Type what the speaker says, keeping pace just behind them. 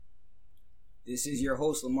This is your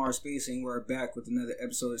host, Lamar Spacing. We're back with another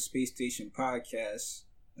episode of Space Station Podcast.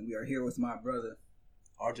 And we are here with my brother,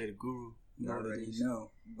 RJ the Guru. You already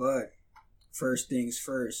know. But first things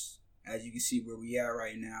first, as you can see where we at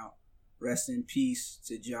right now, rest in peace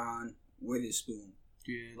to John Witherspoon.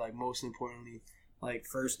 Yeah, like most importantly, like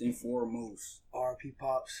first and foremost, R.P.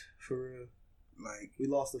 Pops, for real. Like, we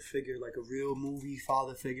lost a figure, like a real movie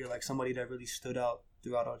father figure, like somebody that really stood out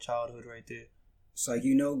throughout our childhood right there. It's like,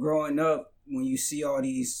 you know, growing up, when you see all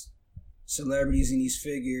these celebrities and these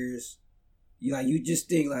figures, you just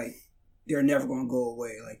think, like, they're never going to go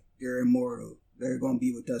away. Like, they're immortal. They're going to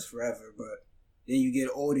be with us forever. But then you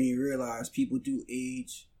get older and you realize people do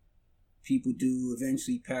age. People do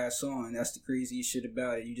eventually pass on. That's the craziest shit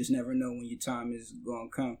about it. You just never know when your time is going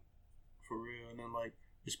to come. For real. And then, like,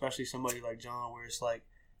 especially somebody like John, where it's like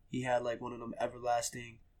he had, like, one of them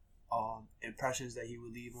everlasting impressions that he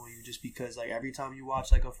would leave on you, just because, like, every time you watch,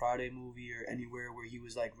 like, a Friday movie or anywhere where he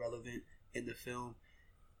was, like, relevant in the film,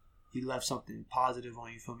 he left something positive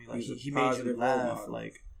on you, feel me? Like, he made you laugh.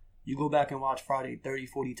 Like, you go back and watch Friday 30,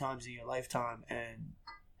 40 times in your lifetime, and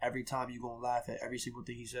every time you gonna laugh at every single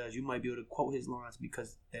thing he says. You might be able to quote his lines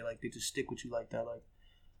because they just stick with you like that. Like,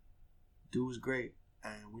 dude was great,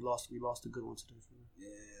 and we lost a good one today. Yeah,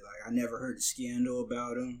 like, I never heard a scandal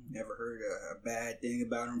about him. Never heard a bad thing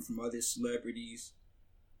about him from other celebrities.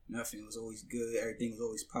 Nothing. It was always good. Everything was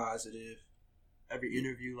always positive. Every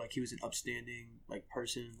interview, like, he was an upstanding, like,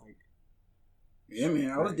 person. Like, yeah, man,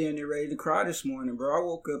 I was damn near ready to cry this morning, bro. I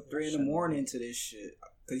woke up 3 a.m. to this shit.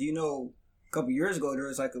 Because, you know, a couple years ago, there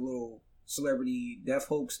was like a little celebrity death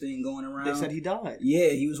hoax thing going around. They said he died. Yeah,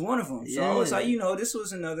 he was one of them. So yeah. I was like, you know, this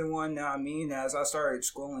was another one. Now, I mean, as I started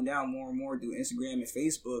scrolling down more and more through Instagram and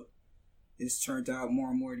Facebook, it's turned out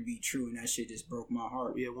more and more to be true, and that shit just broke my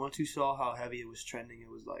heart. Yeah, once you saw how heavy it was trending, it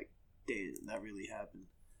was like, damn, that really happened.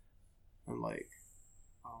 And, like,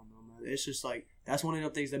 I don't know, man. It's just like, that's one of the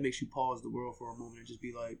things that makes you pause the world for a moment and just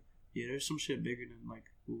be like, yeah, there's some shit bigger than, like,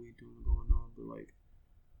 what we doing going on, but, like,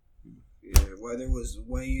 yeah, whether it was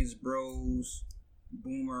Wayne's Bros,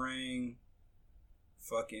 Boomerang,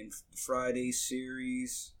 fucking Friday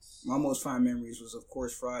series. My most fond memories was, of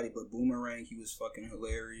course, Friday, but Boomerang, he was fucking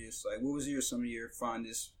hilarious. Like, what was some of your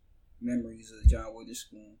fondest memories of John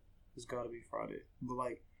Witherspoon? It's gotta be Friday. But,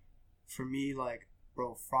 like, for me, like,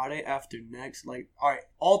 bro, Friday After Next, like, alright,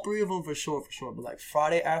 all three of them for sure, but, like,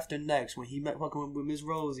 Friday After Next, when he met fucking with Miss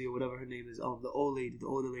Rosie or whatever her name is, the older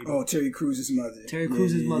lady. Oh, Terry Crews' mother. Terry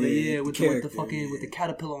Crews' mother, with the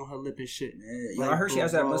caterpillar on her lip and shit. Yeah, like, I heard she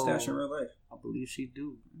has that mustache in real life. I believe she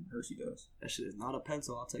do. I heard she does. That shit is not a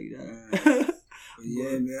pencil, I'll tell you that.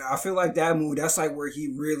 Yeah, man, I feel like that movie, that's like where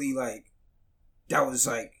he really, like, that was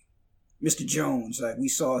like Mr. Jones. Like, we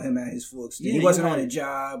saw him at his full extent. He wasn't on a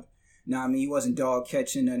job. Nah, I mean, he wasn't dog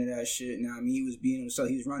catching, none of that shit. Nah, I mean, he was being himself.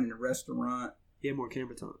 He was running a restaurant. He had more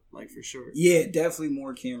camera time, like, for sure. Yeah, definitely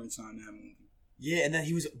more camera time in that movie. Yeah, and then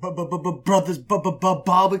he was Brothers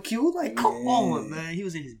Barbecue. Like, come on, man. He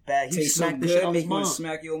was in his bag. He smacked the shit out of his mom.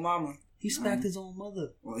 Smack your mama. He smacked his own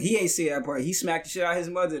mother. Well, he ain't say that part. He smacked the shit out of his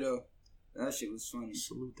mother, though. That shit was funny.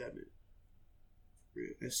 Salute that man.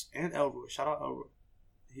 And Elroy. Shout out Elroy.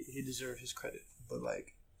 He deserved his credit. But,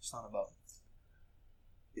 like, it's not about him.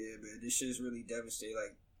 Yeah, man, this shit is really devastating.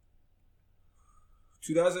 Like,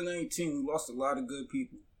 2019, we lost a lot of good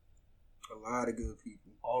people. A lot of good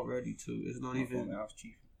people. Already, too. It's not even... I was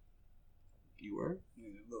chief. You were? Yeah,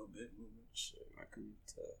 a little bit. Shit, I couldn't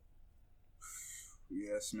tell.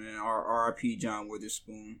 Yes, man. R.I.P. John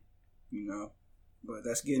Witherspoon. You know. But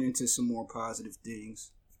let's get into some more positive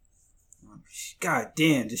things. God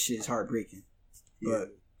damn, this shit is heartbreaking. Yeah.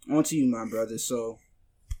 But, on to you, my brother. So...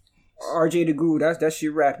 RJ the Guru, that's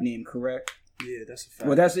your rap name, correct? Yeah, that's a fact.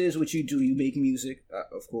 Well, that is what you do. You make music,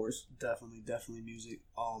 of course. Definitely music.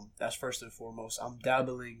 That's first and foremost. I'm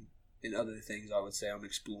dabbling in other things. I would say I'm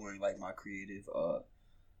exploring, like, my creative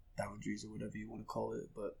boundaries or whatever you want to call it.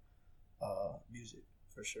 But music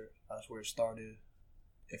for sure. That's where it started.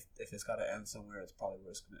 If it's got to end somewhere, it's probably where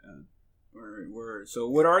it's gonna end. Word. So,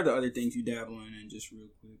 what are the other things you dabble in? Just real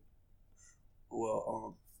quick.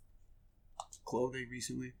 Well, clothing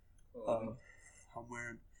recently. I'm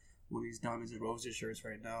wearing one of these Diamonds and Roses shirts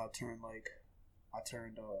right now. I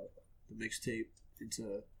turned the mixtape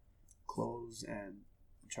into clothes, and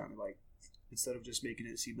I'm trying to, like, instead of just making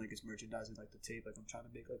it seem like it's merchandising like the tape, like, I'm trying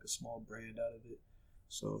to make, like, a small brand out of it.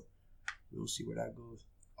 So we'll see where that goes.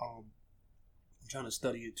 I'm trying to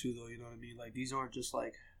study it too, though. You know what I mean? Like, these aren't just,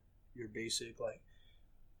 like, your basic, like,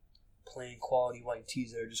 plain quality white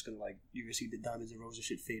tees that are just gonna, like, you're gonna see the Diamonds and Roses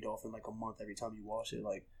shit fade off in, like, a month every time you wash it.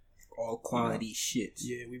 Like, all quality shit.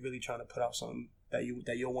 Yeah, we really trying to put out something that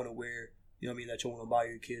you'll want to wear you know what I mean, that you want to buy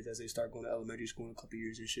your kids as they start going to elementary school in a couple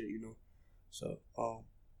years and shit, you know. So,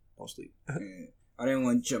 don't sleep. Yeah. I didn't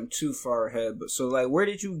want to jump too far ahead, but so like, where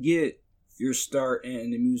did you get your start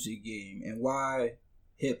in the music game, and why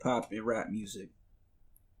hip hop and rap music?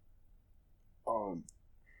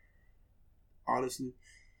 Honestly,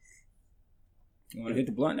 you want to hit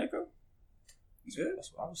the blunt, Echo? Good.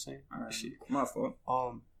 That's what I was saying. All right, shit. My fault.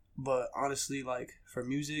 But honestly, like for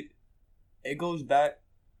music, it goes back.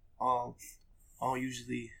 I don't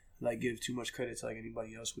usually like give too much credit to like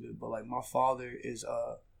anybody else with it, but like my father is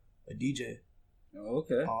a DJ. Oh,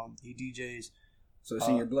 okay. He DJs. So it's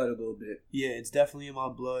in your blood a little bit. Yeah, it's definitely in my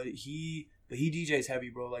blood. He DJs heavy,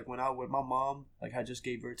 bro. Like when my mom like had just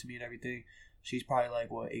gave birth to me and everything, she's probably like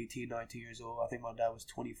 18, 19 years old. I think my dad was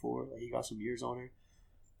 24. Like he got some years on her,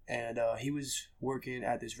 and he was working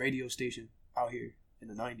at this radio station out here in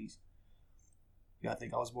the 90s. Yeah, I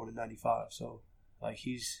think I was born in 95, so like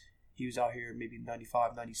he was out here maybe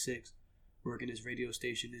 95, 96, working this radio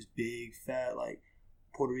station. This big fat like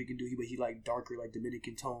Puerto Rican dude, but he like darker like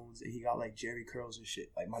Dominican tones, and he got like Jerry curls and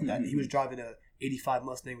shit. Like my dad, he was driving a '85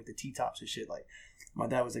 Mustang with the T-tops and shit. Like my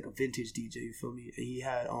dad was like a vintage DJ, you feel me? And he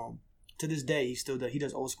had to this day he still does. He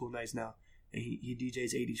does old school nights now, and he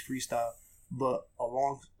DJs '80s freestyle. But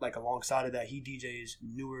alongside of that, he DJs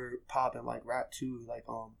newer pop and like rap too. Like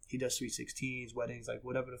he does Sweet 16s, weddings, like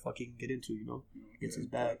whatever the fuck he can get into, you know, gets his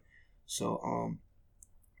bag. So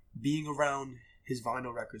being around his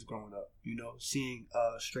vinyl records growing up, you know, seeing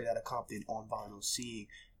Straight Outta Compton on vinyl, seeing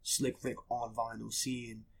Slick Rick on vinyl,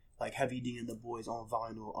 seeing like Heavy D and the Boys on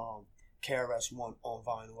vinyl, KRS-One on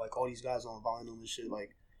vinyl, like all these guys on vinyl and shit.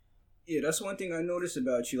 Like, yeah, that's one thing I noticed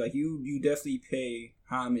about you. Like you definitely pay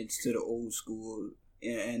homage to the old school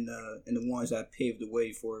and the ones that paved the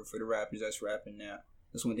way for the rappers that's rapping now.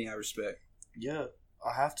 That's one thing I respect. Yeah,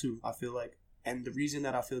 I have to. I feel like, and the reason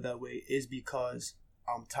that I feel that way is because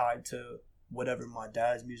I'm tied to whatever my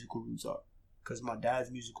dad's musical roots are, because my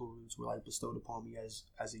dad's musical roots were like bestowed upon me as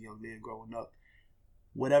a young man growing up.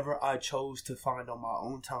 Whatever I chose to find on my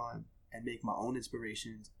own time and make my own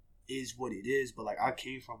inspirations is what it is. But like I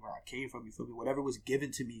came from where I came from, you feel me? Whatever was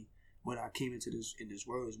given to me when I came into this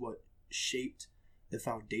world is what shaped the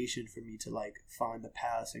foundation for me to like find the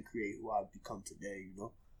paths and create who I've become today, you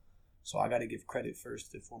know. So I got to give credit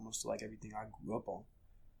first and foremost to like everything I grew up on.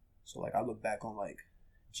 So like I look back on like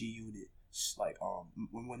G-Unit, like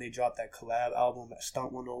when they dropped that collab album, that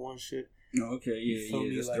Stunt 101 shit. Oh, okay,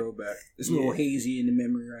 yeah, that's like, throwback. It's a little hazy in the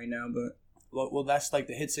memory right now, but well, that's like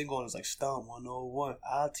the hit single, and it's like Stunt 101.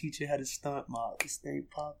 I'll teach you how to stunt, my stay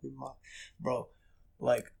popping, my bro.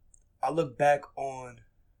 Like I look back on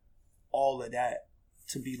all of that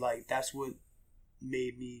to be like that's what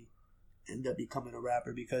made me end up becoming a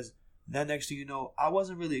rapper, because then next thing you know, I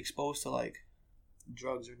wasn't really exposed to like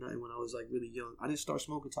drugs or nothing when I was like really young. I didn't start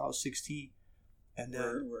smoking until I was 16, and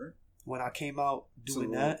then when I came out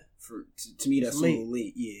doing that, to me that's late. A little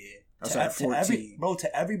late. Yeah, I was like 14.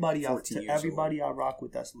 To everybody I rock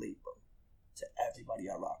with, that's late, bro. To everybody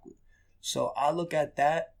I rock with, so I look at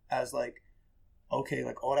that as like, okay,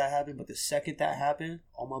 like all that happened, but the second that happened,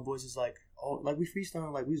 all my boys is like, oh, like we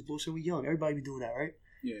freestyling, like we was bullshit, we young, everybody be doing that, right?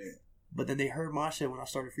 Yeah. But then they heard my shit when I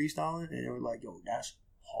started freestyling, and they were like, yo, that's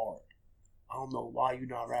hard. I don't know why you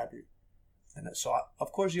not rapping. And so,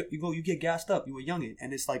 of course, you get gassed up. You a youngin'.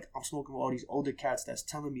 And it's like, I'm smoking with all these older cats that's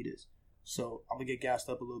telling me this. So, I'm going to get gassed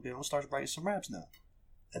up a little bit. I'm going to start writing some raps now.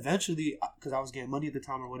 Eventually, because I was getting money at the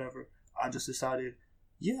time or whatever, I just decided,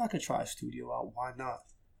 yeah, I could try a studio out. Why not?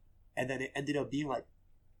 And then it ended up being like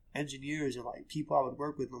engineers and like people I would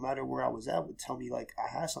work with, no matter where I was at, would tell me like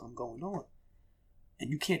I had something going on. And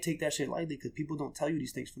you can't take that shit lightly because people don't tell you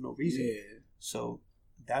these things for no reason. Yeah. So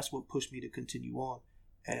that's what pushed me to continue on.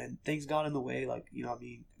 And things got in the way, like, you know what I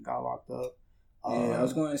mean, got locked up. Yeah, I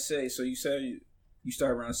was going to say, so you said you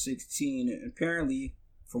started around 16, and apparently,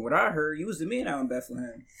 from what I heard, you was the man out in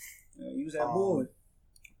Bethlehem. You was that boy.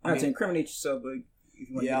 Not to incriminate yourself, but if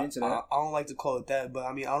you want to get into that. I don't like to call it that, but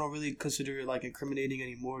I mean, I don't really consider it like incriminating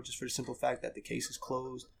anymore, just for the simple fact that the case is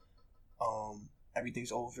closed.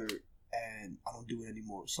 Everything's over, and I don't do it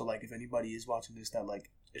anymore. So, like, if anybody is watching this that,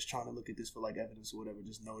 like, is trying to look at this for, like, evidence or whatever,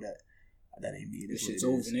 just know that ain't me. This shit's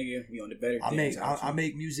over, nigga. We on the better things. I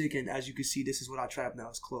make music, and as you can see, this is what I trap now.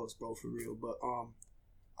 It's closed, bro, for real. But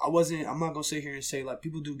I'm not gonna sit here and say like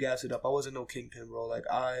people do gas it up. I wasn't no kingpin, bro. Like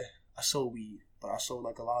I sold weed, but I sold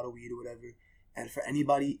like a lot of weed or whatever. And for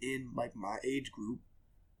anybody in like my age group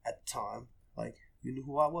at the time, like you knew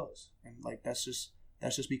who I was, and like that's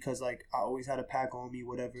just because like I always had a pack on me,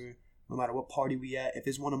 whatever. No matter what party we at, if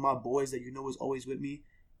it's one of my boys that you know is always with me,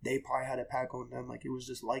 they probably had a pack on them. Like it was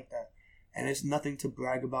just like that. And it's nothing to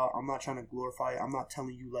brag about. I'm not trying to glorify it. I'm not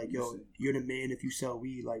telling you like, yo, you're the man if you sell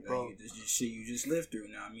weed. Like, bro, this just shit you just lived through.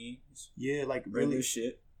 Now, I mean, yeah, like regular really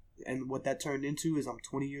shit. And what that turned into is I'm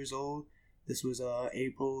 20 years old. This was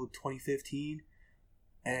April 2015,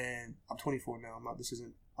 and I'm 24 now. I'm not. This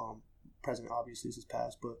isn't present. Obviously, this is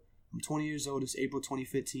past, but I'm 20 years old. It's April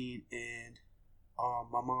 2015, and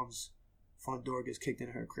my mom's front door gets kicked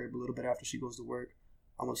into her crib a little bit after she goes to work.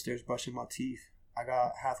 I'm upstairs brushing my teeth. I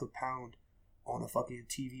got half a pound on a fucking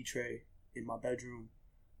TV tray in my bedroom.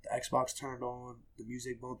 The Xbox turned on, the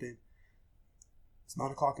music bumping. It's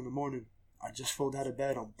 9 o'clock in the morning. I just rolled out of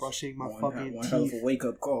bed. I'm brushing my fucking teeth. Hell of a wake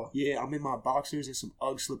up call. Yeah, I'm in my boxers and some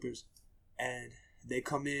UGG slippers, and they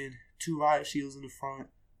come in. 2 riot shields in the front,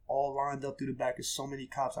 all lined up through the back. There's so many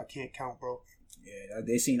cops I can't count, bro. Yeah,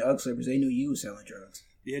 they seen UGG slippers. They knew you was selling drugs.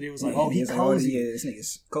 Yeah, they was like, oh, he cozy. Like, yeah, this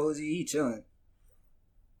nigga's cozy. He chilling.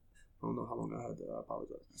 I don't know how long I had to. I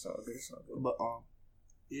apologize. It's all good. It's all good. But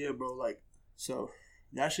yeah, bro. Like, so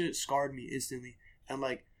that shit scarred me instantly. And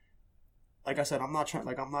like I said, I'm not trying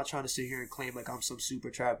to sit here and claim like I'm some super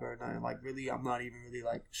trapper or nothing. Like, really, I'm not even really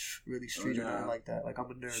like really street or nothing like that. Like, I'm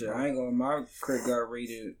a nerd. Shit, bro. I ain't gonna. My crib got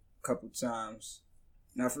raided a couple times,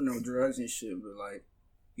 not for no drugs and shit, but like,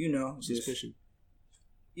 you know, suspicion.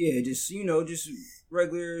 Yeah, just just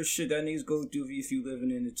regular shit that niggas go through if you living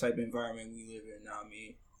in the type of environment we live in. Know what I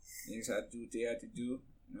mean? Niggas had to do what they had to do.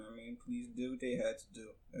 You know what I mean? Police did what they had to do.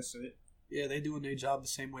 That's it. Yeah, they doing their job the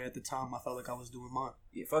same way at the time I felt like I was doing mine.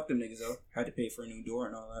 Yeah, fuck them niggas though. Had to pay for a new door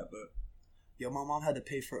and all that, but yo, my mom had to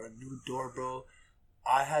pay for a new door, bro.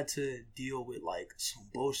 I had to deal with like some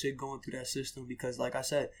bullshit going through that system because, like I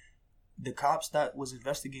said, the cops that was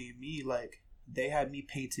investigating me, like, they had me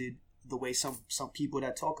painted the way some people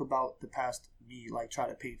that talk about the past me like try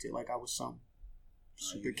to paint it, like I was some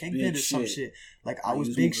super kingpin or some shit. Like, I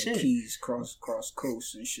was big shit. Keys cross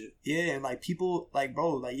coast and shit. Yeah, and like people, like,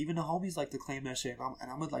 bro, like even the homies like to claim that shit.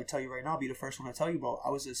 And I'm gonna like tell you right now, be the first one to tell you, bro. I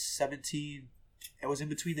was a 17. It was in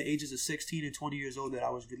between the ages of 16 and 20 years old that I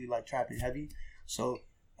was really like trapping heavy. So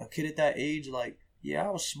a kid at that age, like, yeah, I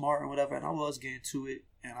was smart and whatever, and I was getting to it,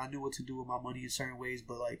 and I knew what to do with my money in certain ways.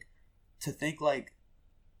 But like, to think like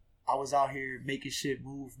I was out here making shit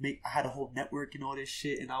move. I had a whole network and all this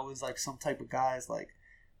shit, and I was like some type of guys like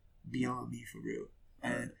beyond me for real.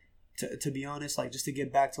 And to be honest, like, just to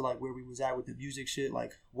get back to like where we was at with the music shit,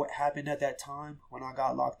 like what happened at that time when I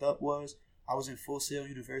got locked up was I was in Full Sail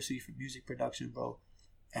University for music production, bro.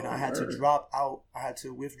 And I had to drop out. I had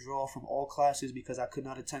to withdraw from all classes because I could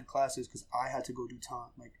not attend classes because I had to go do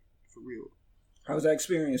time, like, for real. How was that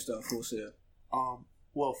experience though, Full Sail?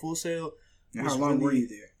 Well, Full Sail. How long were you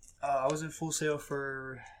there? I was in Full Sail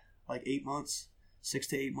for like 8 months, 6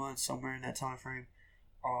 to 8 months, somewhere in that time frame.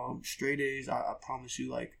 Straight A's. I promise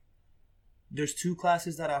you, like, there's 2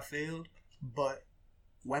 classes that I failed, but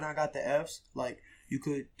when I got the F's, like, you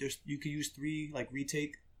could use 3 like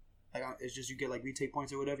retake. Like, it's just you get like retake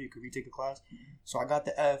points or whatever. You could retake a class. So I got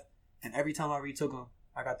the F, and every time I retook them,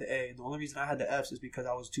 I got the A. And the only reason I had the F's is because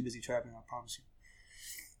I was too busy trapping. I promise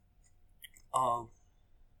you.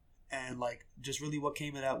 And like, just really what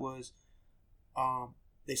came of that was,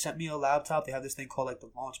 they sent me a laptop. They have this thing called like the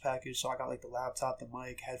launch package. So I got like the laptop, the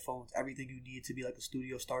mic, headphones, everything you need to be like a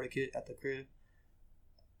studio starter kit at the crib.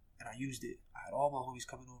 And I used it. I had all my homies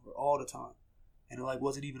coming over all the time. And it like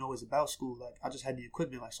wasn't even always about school. Like, I just had the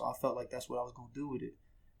equipment. Like, so I felt like that's what I was gonna do with it.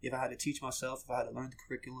 If I had to teach myself, if I had to learn the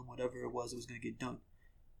curriculum, whatever it was gonna get done.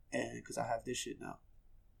 And because I have this shit now,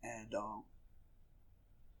 and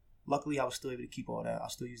luckily I was still able to keep all that. I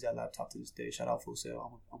still use that laptop to this day. Shout out Full Sail.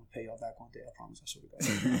 I'm gonna pay y'all back one day. I promise. I swear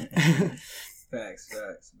to God.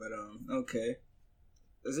 Facts. But okay,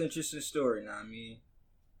 that's an interesting story. Now, I mean,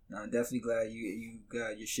 I'm definitely glad you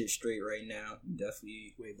got your shit straight right now.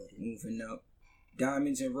 Definitely way better. Moving up.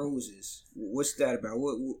 Diamonds and Roses. What's that about?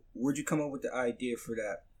 Where'd you come up with the idea for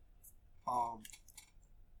that?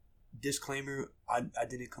 Disclaimer: I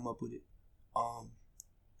didn't come up with it.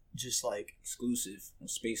 Just like exclusive on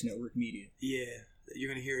Space Network Media. Yeah,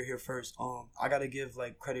 you're gonna hear it here first. I gotta give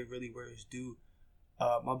like credit really where it's due.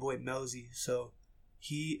 My boy Melzy. So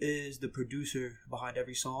he is the producer behind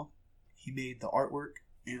every song. He made the artwork.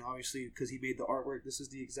 And obviously, because he made the artwork, this is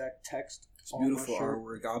the exact text. It's beautiful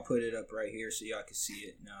artwork. I'll put it up right here so y'all can see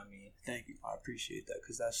it. You know what I mean? Thank you. I appreciate that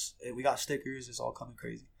because we got stickers. It's all coming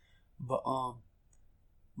crazy. But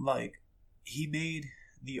like, he made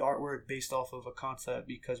the artwork based off of a concept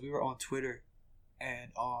because we were on Twitter,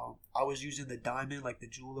 and I was using the diamond, like the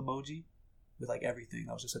jewel emoji, with like everything.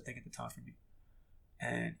 That was just a thing at the time for me.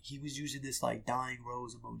 And he was using this like dying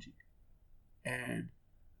rose emoji, and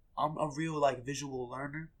I'm a real like visual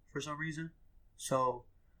learner for some reason. So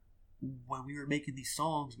when we were making these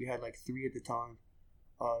songs, we had like 3 at the time.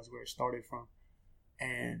 Is where it started from,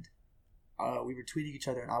 and we were tweeting each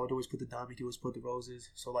other, and I would always put the diamond, he always put the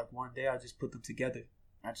roses. So like one day I just put them together.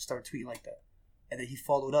 I just started tweeting like that, and then he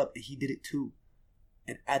followed up and he did it too.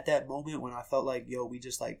 And at that moment when I felt like, yo, we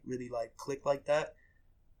just like really like clicked like that,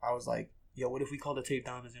 I was like, yo, what if we called the tape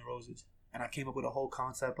Diamonds and Roses? And I came up with a whole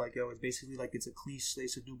concept like, yo, it's basically like it's a clean slate,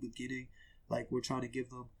 it's a new beginning. Like we're trying to give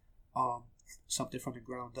them something from the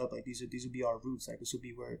ground up. Like these will be our roots. Like this will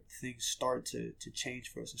be where things start to change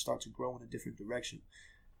for us and start to grow in a different direction.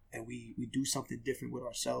 And we do something different with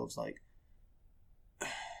ourselves. Like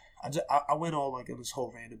I went all like on this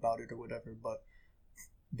whole rant about it or whatever, but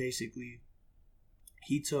basically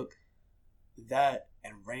he took that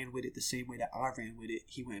and ran with it the same way that I ran with it.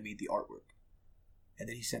 He went and made the artwork, and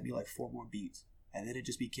then he sent me like 4 more beats, and then it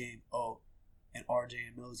just became an RJ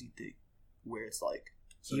and Millsy thing, where it's like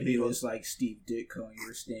so he was like Steve Ditko and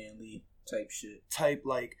your Stan Lee type shit.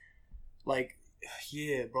 Like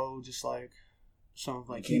yeah, bro, just like something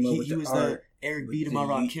like he was the Eric B to my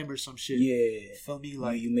Rakim or some shit. Yeah, feel me?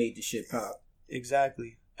 Like you made the shit pop.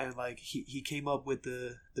 Exactly. And like he came up with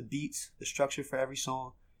the beats, the structure for every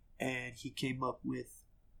song, and he came up with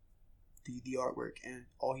the artwork. And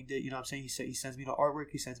all he did, you know what I'm saying? He sends me the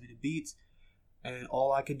artwork, he sends me the beats, and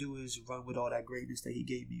all I could do is run with all that greatness that he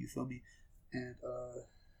gave me, you feel me? And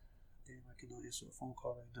damn, I cannot answer a phone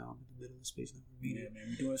call right now. I'm in the middle of the space never meeting. Yeah, man,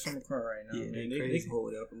 we're doing some car right now. Yeah, they can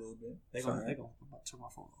hold it up a little bit. I'm about to turn my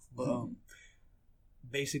phone off. But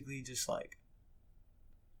basically just like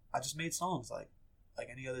I just made songs like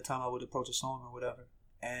any other time I would approach a song or whatever.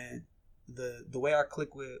 And the way I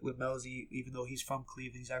click with Mellsy, even though he's from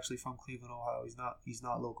Cleveland, he's actually from Cleveland, Ohio. He's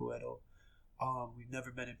not local at all. We've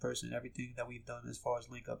never met in person. Everything that we've done as far as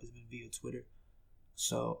link up has been via Twitter.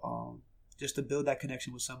 So just to build that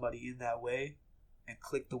connection with somebody in that way and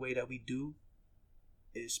click the way that we do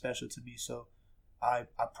is special to me. So I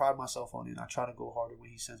pride myself on it, and I try to go harder when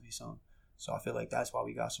he sends me some. So I feel like that's why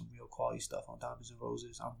we got some real quality stuff on Diamonds and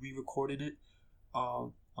Roses. I'm re-recording it.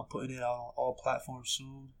 I'm putting it out on all platforms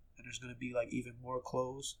soon, and there's gonna be like even more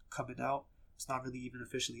clothes coming out. It's not really even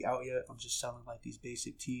officially out yet. I'm just selling like these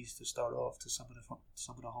basic tees to start off to some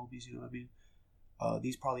of the homies. You know what I mean?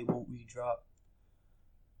 These probably won't re-drop,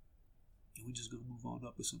 and we're just gonna move on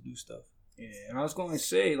up with some new stuff. Yeah, and I was gonna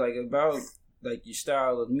say like about like your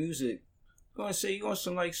style of music. I'm gonna say you want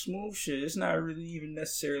some like smooth shit. It's not really even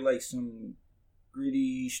necessarily like some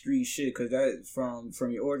gritty street shit, because that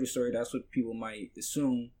from your origin story, that's what people might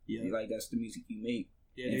assume. Yeah, like that's the music you make.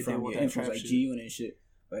 Yeah, and from your influence like G-Unit and shit.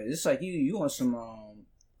 But it's like you want some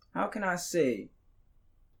how can I say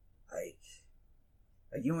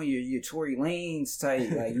like you on your Tory Lanez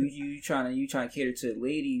type, like you trying to cater to the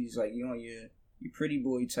ladies, like you on your pretty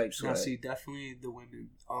boy type swag. I see definitely the women.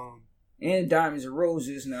 And Diamonds and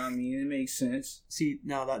Roses. Now I mean it makes sense. See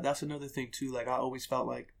now that's another thing too. Like I always felt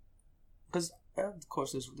like, because of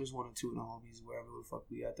course there's 1 or 2 of the homies wherever the fuck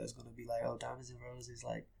we at that's gonna be like, oh, Diamonds and Roses,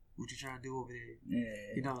 like what you trying to do over there?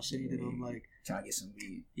 Yeah, you know what I'm saying? And I'm like trying to get some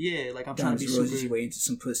weed. Yeah, like I'm Diamonds trying to be super. You way into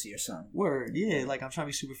some pussy or something. Word, yeah, like I'm trying to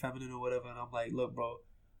be super feminine or whatever, and I'm like, look, bro.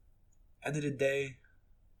 End of the day,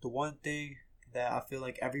 the one thing that I feel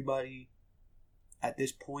like everybody at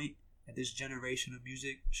this point, at this generation of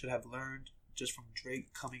music, should have learned just from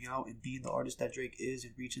Drake coming out and being the artist that Drake is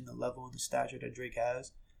and reaching the level and the stature that Drake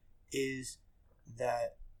has, is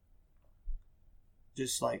that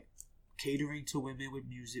just like catering to women with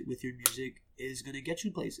your music is gonna get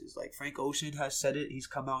you places. Like Frank Ocean has said it. He's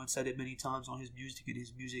come out and said it many times on his music, and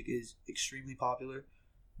his music is extremely popular.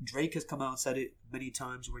 Drake has come out and said it many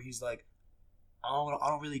times where he's like, I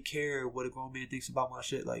don't really care what a grown man thinks about my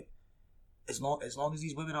shit. Like as long as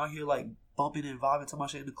these women out here like bumping and vibing to my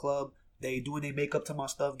shit in the club, they doing their makeup to my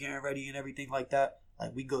stuff, getting ready and everything like that,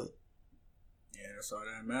 like we good. Yeah, that's all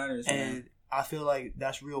that matters. And man. I feel like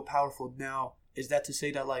that's real powerful. Now, is that to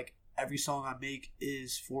say that like every song I make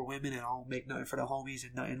is for women and I don't make nothing for the homies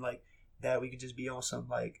and nothing like that? We can just be on some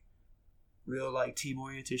like real like team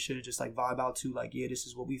oriented shit and just like vibe out to like, yeah, this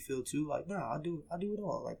is what we feel too. Like, nah, I do it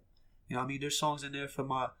all. Like, you know what I mean? There's songs in there for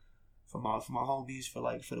my homies,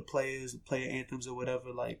 for the players, the player anthems or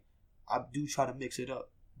whatever. Like, I do try to mix it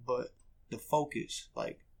up, but the focus,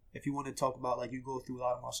 like, if you want to talk about like you go through a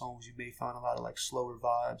lot of my songs, you may find a lot of like slower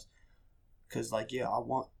vibes. Cause like, yeah,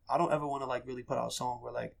 I don't ever want to like really put out a song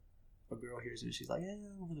where like a girl hears it and she's like, yeah,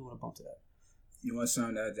 I don't really want to bump to that. You want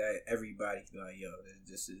something that everybody like, yo,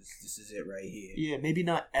 this is it right here. Yeah, maybe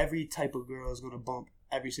not every type of girl is gonna bump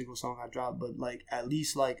every single song I drop, but like at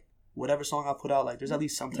least like whatever song I put out, like there's at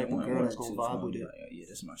least some type of girl that's gonna vibe with it. Like, yeah,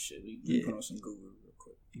 that's my shit. We put on some Google real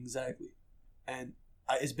quick. Exactly. And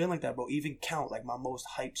it's been like that, bro. Even Count, like my most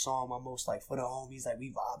hype song, my most like for the homies, like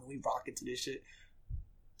we vibing, we rocking to this shit.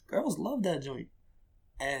 Girls love that joint,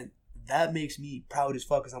 and that makes me proud as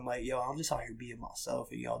fuck. Cause I'm like, yo, I'm just out here being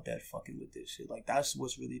myself, and y'all dead fucking with this shit. Like that's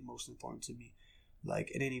what's really most important to me.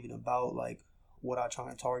 Like it ain't even about like what I try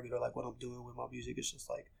and target or like what I'm doing with my music. It's just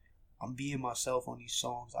like I'm being myself on these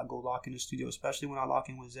songs. I go lock in the studio, especially when I lock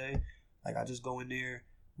in with Zay. Like I just go in there,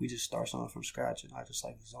 we just start something from scratch, and I just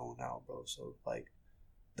like zone out, bro. So like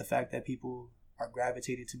the fact that people are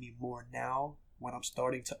gravitating to me more now when I'm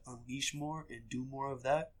starting to unleash more and do more of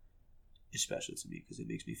that is special to me because it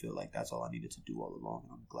makes me feel like that's all I needed to do all along,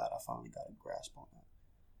 and I'm glad I finally got a grasp on that.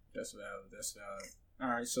 That's valid. That's valid.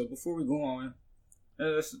 All right, so before we go on,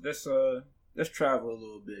 let's travel a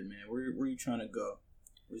little bit, man. Where you trying to go?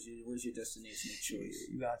 Where's your destination of choice?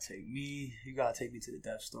 You gotta take me. You gotta take me to the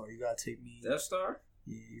Death Star. You gotta take me. Death Star?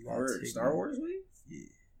 Yeah, you gotta take Star me. Wars, man? Yeah.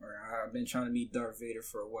 I've been trying to meet Darth Vader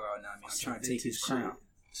for a while now. I'm trying to take his crown.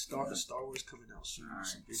 The Star Wars coming out soon. All right,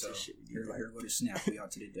 so shit here go to snap we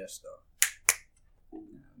out to the Death Star.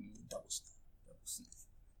 Double snap.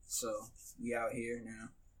 So we out here now.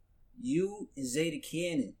 You and Zeta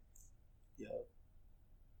Cannon. Yo.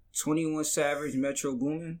 21 Savage, Metro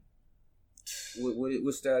Boomin.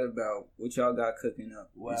 What's that about? What y'all got cooking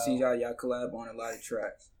up? Wow. I see y'all collab on a lot of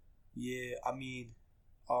tracks. Yeah, I mean,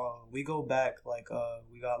 we go back like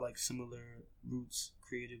we got like similar roots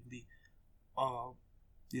creatively.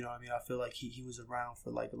 You know what I mean? I feel like he was around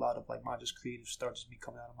for like a lot of like my just creative start, just me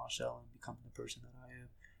coming out of my shell and becoming the person that I am.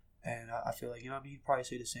 And I feel like, you know what I mean, he'd probably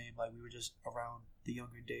say the same. Like we were just around the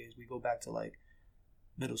younger days. We go back to like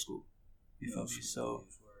middle school. You feel me? So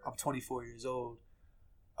I'm 24 years old.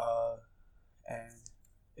 And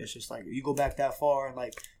it's just like you go back that far and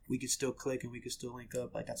like we could still click and we could still link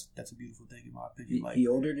up. Like that's a beautiful thing in my opinion. Like he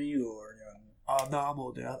older than you or young? No, I'm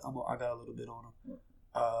older. I got a little bit on him.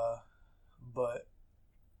 But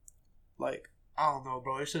like I don't know,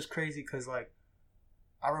 bro. It's just crazy because like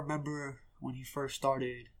I remember when he first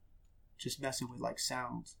started just messing with like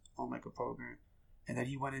sounds on like a program. And then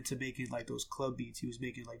he went into making like those club beats. He was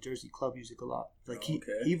making like Jersey club music a lot. Like he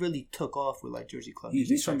really took off with like Jersey club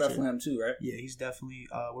music. He's from Bethlehem too, right? Yeah, he's definitely.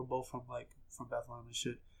 We're both from Bethlehem and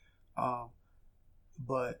shit.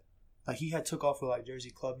 But like he had took off with like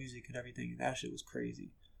Jersey club music and everything, and that shit was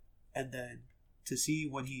crazy. And then to see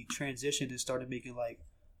when he transitioned and started making like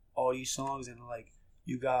all these songs, and like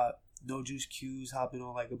you got No Juice Q's hopping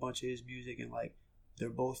on like a bunch of his music, and like they're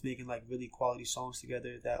both making like really quality songs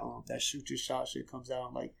together. That Shoot Your Shot shit comes out,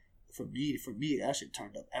 and like for me that shit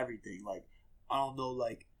turned up everything. Like I don't know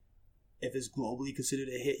like if it's globally considered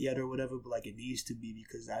a hit yet or whatever, but like it needs to be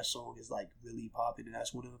because that song is like really popping, and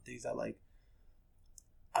that's one of the things that like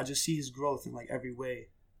I just see his growth in like every way.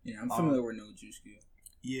 Yeah, I'm familiar with No Juice Q.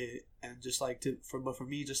 Yeah, and just like for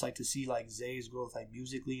me, just like to see like Zay's growth like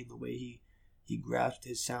musically and the way he grasped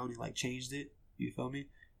his sound and like changed it. You feel me?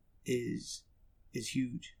 Is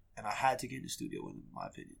huge, and I had to get in the studio with him, in my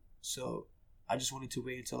opinion. So I just wanted to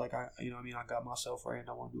wait until like I got myself right and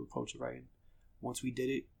I wanted to approach it right. And once we did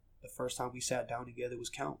it, the first time we sat down together was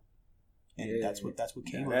Count, and that's what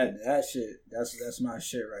came of it. That shit, that's my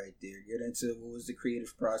shit right there. Get into what was the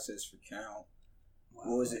creative process for Count. Wow.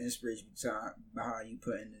 What was the inspiration behind you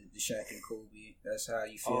putting the Shaq and Kobe? That's how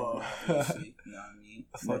you feel, obviously. You know what I mean?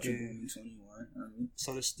 Metro Boomin 21. I mean.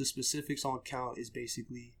 So the specifics on Count is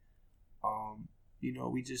basically,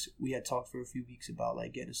 we had talked for a few weeks about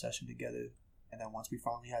like getting a session together, and then once we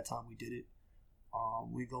finally had time, we did it.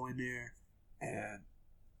 We go in there, and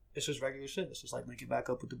it's just regular shit. It's just like linking back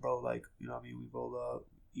up with the bro, like, you know what I mean? We roll up,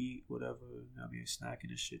 eat, whatever, you know what I mean? Snacking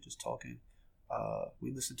and shit, just talking.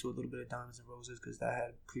 We listened to a little bit of Diamonds and Roses because that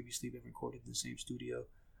had previously been recorded in the same studio.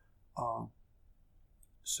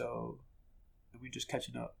 So we just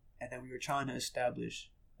catching up, and then we were trying to establish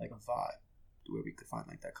like a vibe where we could find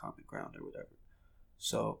like that common ground or whatever.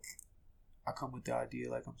 So I come with the idea,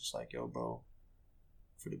 like I'm just like, yo, bro,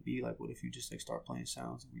 for the beat, like what if you just like start playing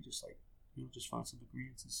sounds and we just like, you know, just find some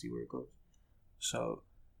ingredients and see where it goes. So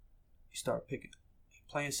you start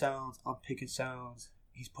playing sounds, I'm picking sounds,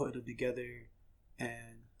 he's putting them together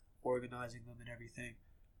and organizing them and everything,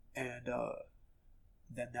 and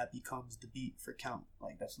then that becomes the beat for Count.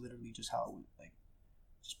 Like that's literally just how it went. Like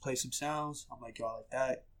just play some sounds, I'm like, yo, I like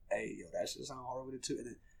that, hey, yo, that shit sound hard with it too. And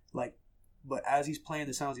then like, but as he's playing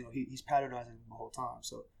the sounds, you know, he's patternizing them the whole time,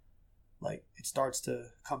 so like it starts to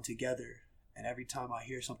come together. And every time I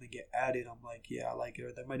hear something get added, I'm like, yeah, I like it.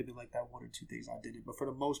 Or there might have been like that one or two things I didn't. But for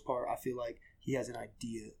the most part, I feel like he has an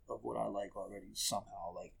idea of what I like already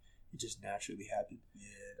somehow. Like, it just naturally happened.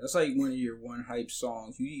 Yeah, that's like one of your one hype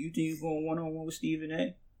songs. You think you're going one-on-one with Stephen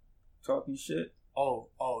A? Talking shit?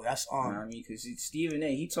 That's You know what I mean, because Stephen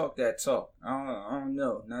A. He talked that talk. I don't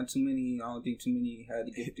know. Not too many. I don't think too many had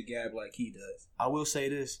to get the gab like he does. I will say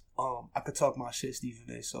this. I could talk my shit,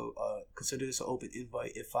 Stephen A. So consider this an open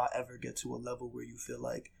invite. If I ever get to a level where you feel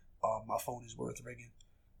like my phone is worth ringing,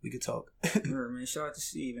 we could talk. Man, shout out to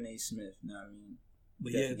Stephen A. Smith. You know what I mean?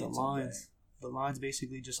 But yeah, the lines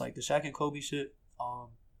basically just like the Shaq and Kobe shit.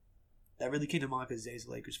 That really came to mind because Zay's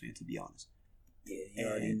a Lakers fan, to be honest. Yeah, you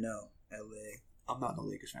already know, LA. I'm not no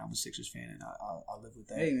Lakers fan. I'm a Sixers fan, and I live with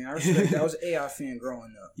that. Hey man, I respect that. I was an AI fan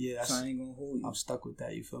growing up. Yeah, so I ain't gonna hold you. I'm stuck with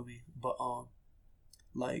that. You feel me? But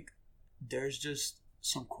like, there's just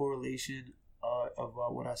some correlation of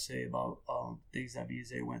what I say about things that me and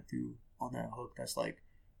Zay went through on that hook. That's like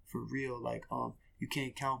for real. Like you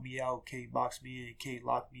can't count me out, can't box me in, can't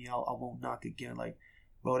lock me out. I won't knock again. Like,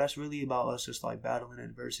 bro, that's really about us just like battling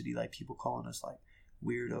adversity. Like people calling us like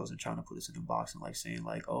weirdos and trying to put us in a box and like saying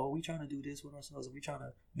like, oh, we trying to do this with ourselves and we trying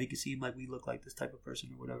to make it seem like we look like this type of person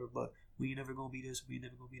or whatever, but we ain't never gonna be this, we ain't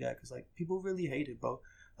never gonna be that, because like people really hate it, bro.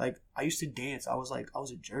 Like I used to dance, I was a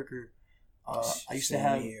jerker. I used to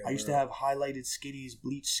have highlighted skinnies,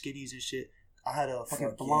 bleached skinnies and shit. I had a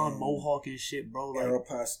fucking blonde mohawk and shit, bro. Like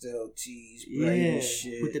Aeropostale tees,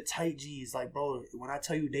 shit. With the tight jeans, like, bro. When I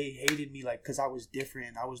tell you they hated me, like, cause I was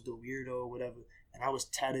different, I was the weirdo or whatever, and I was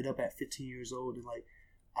tatted up at 15 years old, and like,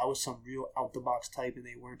 I was some real out the box type, and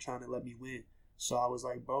they weren't trying to let me win. So I was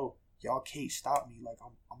like, bro, y'all can't stop me. Like,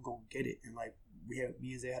 I'm gonna get it. And like, me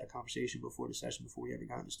and Zay had a conversation before the session, before we ever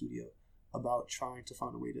got in the studio, about trying to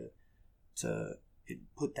find a way to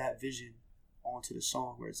put that vision onto the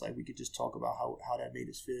song, where it's like we could just talk about how that made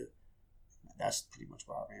us feel. That's pretty much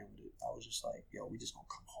where I ran with it. I was just like, yo, we just gonna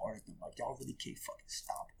come hard at them. Like, y'all really can't fucking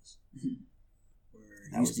stop us.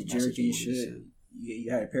 That was the jerky shit.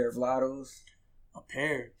 You had a pair of Lottos? A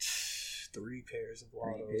pair? 3 pairs of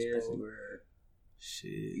Lottos, bro.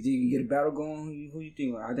 Shit. You think you can get a battle going? Who you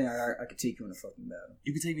think? I think I could take you in a fucking battle.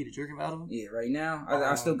 You can take me to jerking battle? Yeah, right now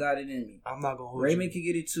I still got it in me. I'm not gonna hold Raymond can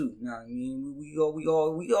get it too. Know what I mean? We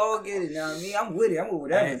all get it. Know what I mean? I'm with it. I'm with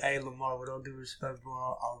whatever. Hey Lamar, with all due respect, bro,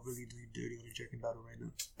 I'll really do you dirty on the jerking battle right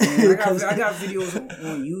now. Man, I got videos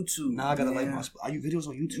on YouTube. Nah, I gotta like my. Are you videos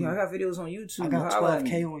on YouTube? Yeah, I got videos on YouTube. I got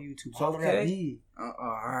 12K on YouTube. 12K. All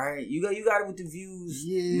right, you got it with the views.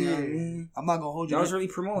 Yeah, you know what I mean? I'm not gonna hold you. I was really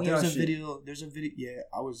promoting. There's a video. Yeah,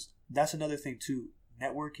 I was. That's another thing too.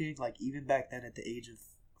 Networking, like even back then at the age of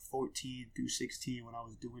 14 through 16, when I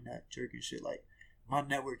was doing that jerking shit, like my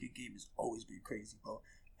networking game has always been crazy, bro.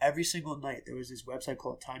 Every single night there was this website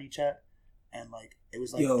called Tiny Chat, and like it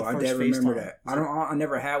was like I did remember that. I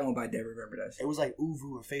never had one, but I did remember that. It was like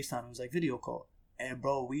Uvu or FaceTime. It was like video call, and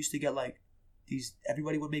bro, we used to get like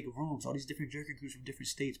everybody would make rooms, all these different jerking crews from different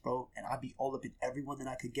states, bro, and I'd be all up in everyone that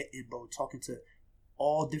I could get in, bro, talking to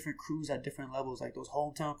all different crews at different levels, like those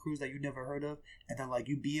hometown crews that you never heard of, and then like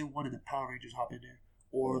you be in one and the Power Rangers hop in there,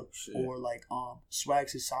 or like Swag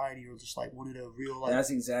Society, or just like one of the real like.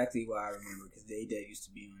 That's exactly why I remember, because they used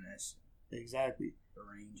to be on that shit. Exactly. The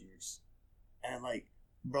Rangers. And like,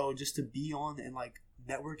 bro, just to be on and like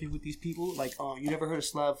networking with these people, like you never heard of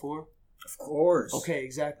Slab 4? Of course. Okay,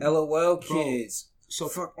 exactly. LOL Kids. So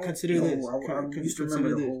consider this. I used to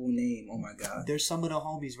remember the whole name. Oh my god. There's some of the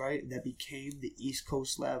homies, right, that became the East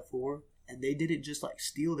Coast Slab 4, and they didn't just like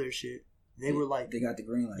steal their shit. They were like, they got the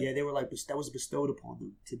green light. Yeah, they were like, that was bestowed upon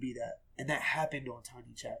them to be that, and that happened on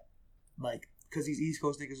Tiny Chat, like, because these East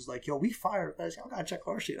Coast niggas was like, yo, we fire, y'all gotta check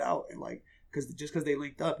our shit out, and like, because they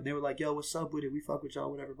linked up, and they were like, yo, what's up with it? We fuck with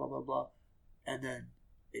y'all, whatever, blah blah blah, and then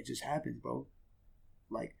it just happened, bro.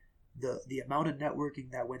 Like the amount of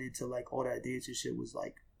networking that went into like all that dance and shit was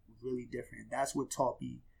like really different. That's what taught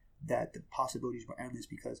me that the possibilities were endless,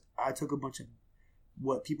 because I took a bunch of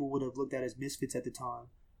what people would have looked at as misfits at the time,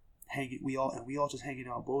 we all just hanging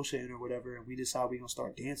out bullshitting or whatever, and we decide we gonna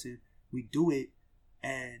start dancing. We do it,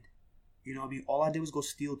 and you know what I mean, all I did was go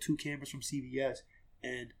steal 2 cameras from CVS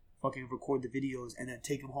and fucking record the videos, and then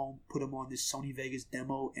take them home, put them on this Sony Vegas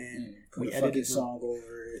demo, and we edited the song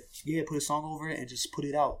over it. Yeah, put a song over it and just put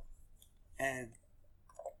it out. And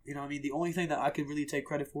you know what I mean, the only thing that I can really take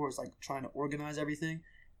credit for is like trying to organize everything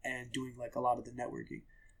and doing like a lot of the networking.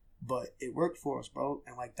 But it worked for us, bro,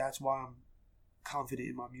 and like that's why I'm confident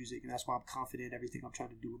in my music, and that's why I'm confident in everything I'm trying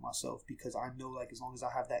to do with myself, because I know like as long as I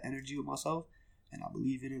have that energy with myself and I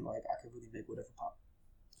believe in it, like I can really make whatever pop.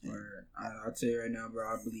 Word. I'll tell you right now, bro,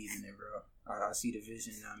 I believe in it, bro. I see the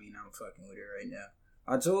vision. I mean, I'm fucking with it right now.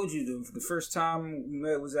 I told you the first time we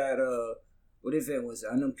met was at what event was it?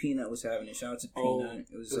 I know Peanut was having it. Shout out to Peanut.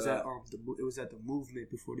 It was at the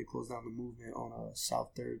Movement before they closed down the Movement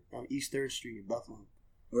on East 3rd Street in Bethlehem.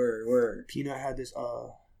 Word. Peanut had this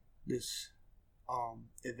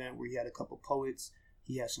event where he had a couple poets,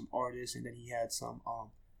 he had some artists, and then he had some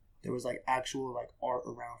there was like actual like art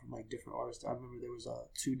around from like different artists. I remember there was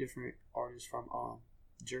 2 different artists from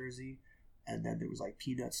Jersey, and then there was like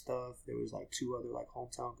Peanut stuff. There was like 2 other like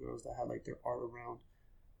hometown girls that had like their art around.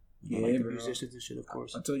 You know, Yeah, like the bro. musicians and shit, of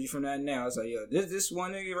course. I told you from that now. It's like, yo, this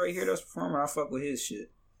one nigga right here that's performing, I fuck with his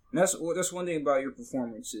shit. And that's one thing about your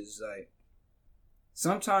performances. Like,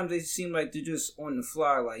 sometimes they seem like they're just on the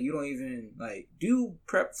fly. Like, you don't even, like, do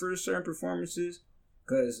prep for certain performances.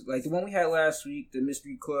 Because, like, the one we had last week, the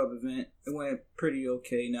Mystery Club event, it went pretty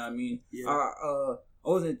okay. Now, I mean, Yeah. I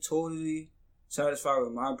wasn't totally satisfied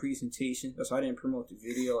with my presentation. That's why I didn't promote the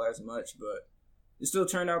video as much, but it still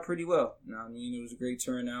turned out pretty well. You know what I mean? It was a great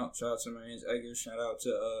turnout. Shout out to my man's Edgar. Shout out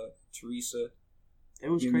to Teresa. It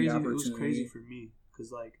was Give me crazy. the It was opportunity. crazy for me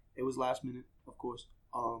because like it was last minute, of course.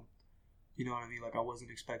 You know what I mean? Like I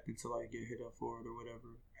wasn't expecting to like get hit up for it or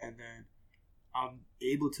whatever, and then I'm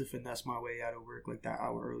able to finesse my way out of work like that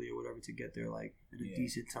hour early or whatever to get there like in a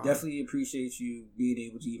decent time. Definitely appreciate you being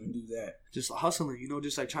able to even do that. Just hustling, you know,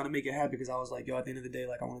 just like trying to make it happen because I was like, yo, at the end of the day,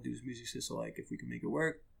 like I want to do this music shit, so like if we can make it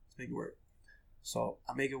work, let's make it work. So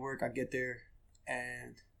I make it work. I get there,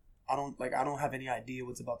 and I don't have any idea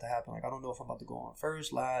what's about to happen. Like I don't know if I'm about to go on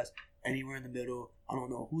first, last, anywhere in the middle. I don't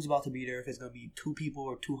know who's about to be there. If it's gonna be 2 people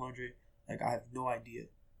or 200, like I have no idea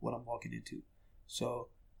what I'm walking into. So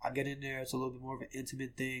I get in there. It's a little bit more of an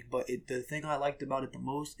intimate thing, but the thing I liked about it the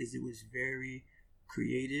most is it was very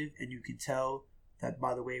creative, and you can tell that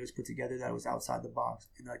by the way it was put together that it was outside the box,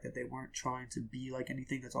 and like that they weren't trying to be like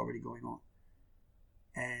anything that's already going on.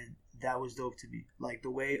 And that was dope to me. Like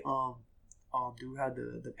the way dude had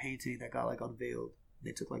the painting that got like unveiled.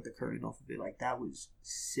 They took like the curtain off of it. Like that was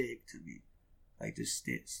sick to me. Like just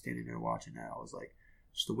standing there watching that, I was like,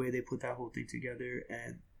 just the way they put that whole thing together,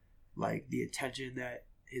 and like the attention that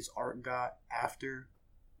his art got after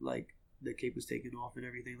like the cape was taken off and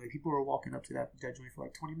everything. Like people were walking up to that joint for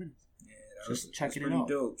like 20 minutes. Yeah, just checking it pretty out.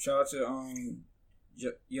 Dope. Shout out to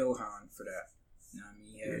Johan for that. You know what I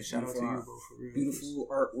mean? Yeah, shout out to you, bro, for real. Beautiful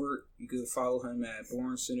artwork. You can follow him at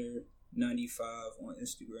Born Center 95 on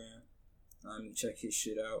Instagram. Check his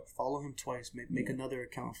shit out. Follow him twice. Make another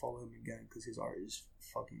account. Follow him again because his art is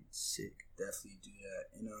fucking sick. Definitely do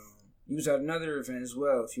that. And he was at another event as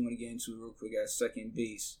well. If you want to get into it real quick, at Second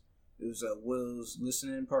Base, it was Will's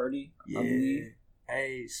listening party. Yeah. I believe.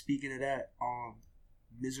 Hey, speaking of that,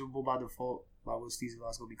 Miserable by Default by Will Steezy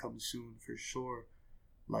is gonna be coming soon for sure.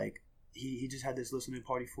 Like he just had this listening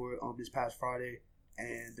party for it this past Friday,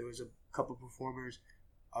 and there was a couple performers.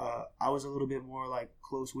 I was a little bit more like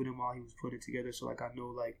close with him while he was putting it together, so like I know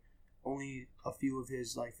like only a few of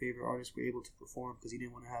his like favorite artists were able to perform because he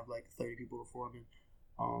didn't want to have like 30 people performing.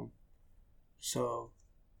 So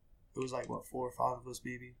it was like what 4 or 5 of us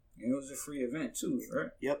maybe. And it was a free event too, right?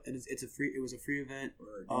 Yep, and it was a free event.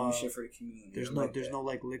 Or doing shit for the community. There's no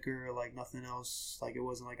like liquor or like nothing else. Like it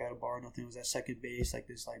wasn't like at a bar or nothing. It was at Second Base, like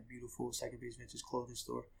this like beautiful Second Base vintage clothing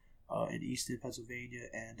store in Easton, Pennsylvania,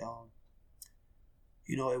 and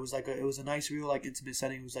you know, it was a nice, real like intimate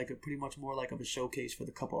setting. It was like a pretty much more like of a showcase for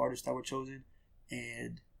the couple artists that were chosen,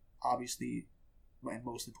 and obviously, and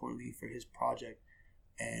most importantly for his project.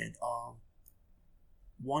 And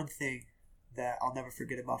one thing that I'll never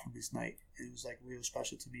forget about from this night, and it was like real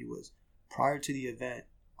special to me, was prior to the event,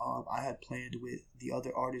 I had planned with the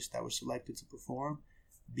other artists that were selected to perform,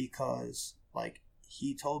 because like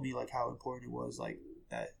he told me like how important it was like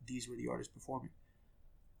that these were the artists performing.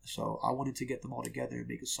 So I wanted to get them all together and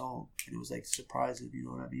make a song, and it was like surprising, you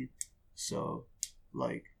know what I mean? So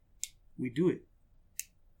like we do it,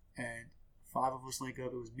 and 5 of us link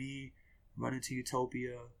up. It was me, Run Into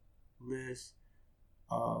Utopia, Liz,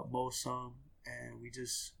 Mosum, and we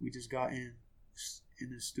just got in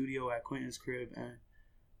the studio at Quentin's crib, and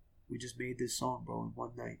we just made this song, bro, in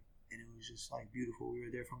one night, and it was just like beautiful. We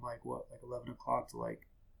were there from like 11 o'clock to like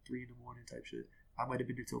 3 in the morning type shit. I might have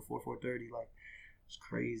been there till 4:30. Like it's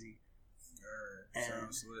crazy.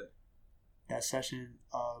 Sounds lit. That session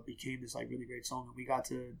became this like really great song, and we got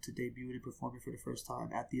to debut it and perform it for the first time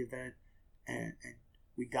at the event, and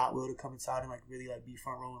we got Will to come inside and like really like be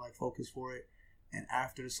front row and like focus for it. And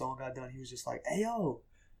after the song got done, he was just like, "Hey yo,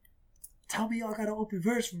 tell me y'all got an open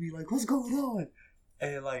verse for me, like what's going on?"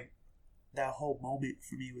 And like that whole moment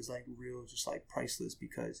for me was like real, just like priceless,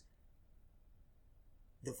 because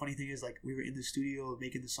the funny thing is like we were in the studio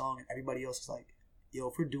making the song, and everybody else was like, "Yo,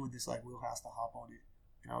 if we're doing this, like Will has to hop on it."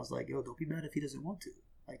 And I was like, "Yo, don't be mad if he doesn't want to.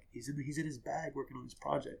 Like he's in his bag working on his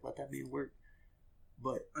project. Let that man work."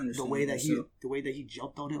 But the way that he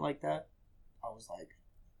jumped on it like that, I was like,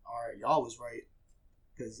 "All right, y'all was right."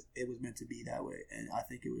 because it was meant to be that way, and I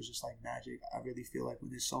think it was just like magic. I really feel like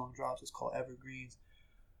when this song drops, it's called Evergreens.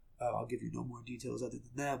 I'll give you no more details other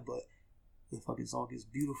than that, but the fucking song is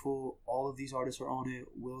beautiful. All of these artists are on it.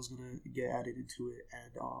 Will's gonna get added into it,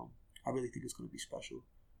 and I really think it's gonna be special.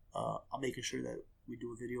 I'm making sure that we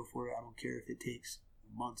do a video for it. I don't care if it takes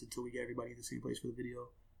months until we get everybody in the same place for the video.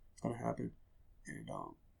 It's gonna happen, and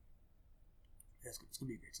it's gonna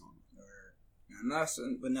be a great song. Now,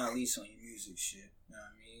 but not least on your music shit. You know what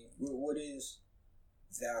I mean? What is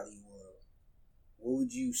Valley World? What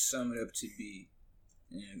would you sum it up to be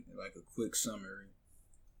in like a quick summary?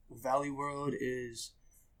 Valley World is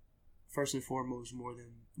first and foremost more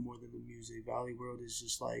than the music. Valley World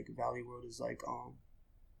is like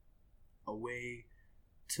a way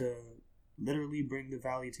to literally bring the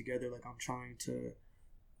valley together. Like, I'm trying to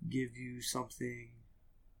give you something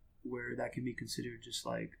where that can be considered just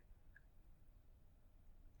like,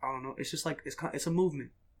 I don't know, it's just like it's a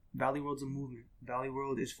movement. Valley World's a movement. Valley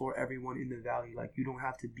World is for everyone in the valley. Like, you don't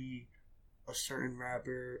have to be a certain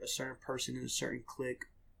rapper, a certain person in a certain clique.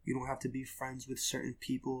 You don't have to be friends with certain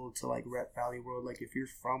people to like rep Valley World. Like, if you're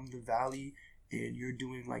from the valley and you're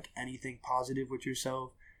doing like anything positive with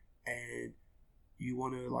yourself and you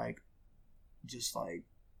want to like just like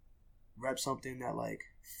rep something that like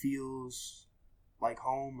feels like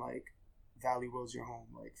home, like Valley World's your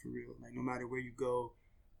home, like for real. Like, no matter where you go,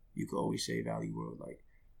 you can always say Valley World. Like,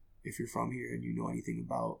 if you're from here and you know anything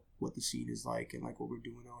about what the scene is like and like what we're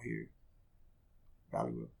doing out here,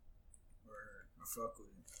 Valley World. I fuck with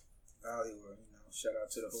it. Valley World, you know. Shout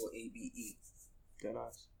out to the whole ABE.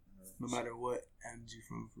 Deadass. No matter what ends you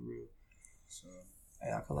from, for real. So,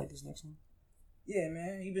 hey, I could like this next one. Yeah,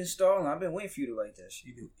 man. You been stalling. I've been waiting for you to like that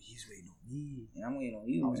shit. He's waiting on me. Yeah, I'm waiting on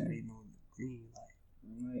you, I was man. waiting on the green light.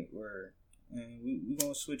 I'm like, word. And we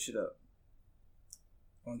gonna switch it up.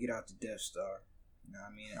 Gonna get out the Death Star. You know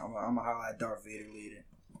what I mean? I'm gonna highlight Darth Vader later.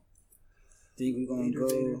 Think we gonna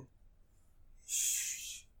go.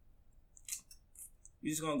 Shh. We're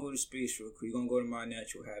just gonna go to space real quick. We're gonna go to my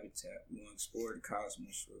natural habitat. We're gonna explore the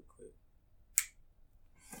cosmos real quick.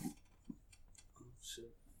 Oh,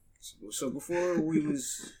 shit. So before we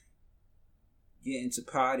was getting to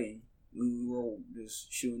potting, we were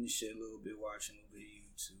just shooting the shit a little bit, watching a little bit of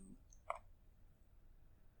YouTube.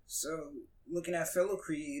 So, looking at fellow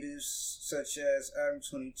creators such as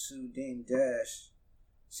Adam22, Dame Dash,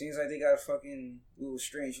 seems like they got a fucking little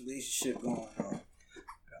strange relationship going on.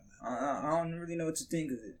 I don't really know what to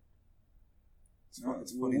think of it. It's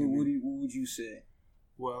funny. What would you say?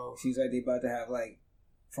 Well, seems like they about to have, like,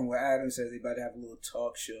 from what Adam says, they about to have a little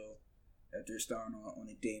talk show that they're starting on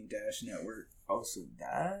the Dame Dash network. Oh, so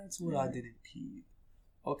that's what I didn't peep.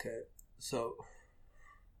 Okay, so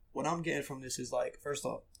what I'm getting from this is, like, first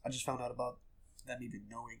off, I just found out about them even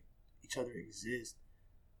knowing each other exist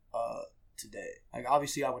today. Like,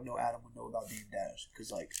 obviously, I would know Adam would know about Dame Dash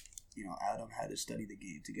because, like, you know, Adam had to study the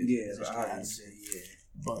game to get the position Adam's in. Yeah.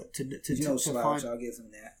 But to find, I'll give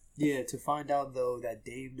him that. Yeah, to find out though that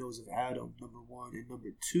Dame knows of Adam, number one, and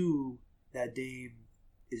number two, that Dame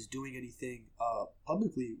is doing anything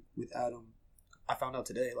publicly with Adam, I found out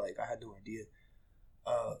today. Like, I had no idea.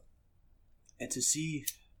 And to see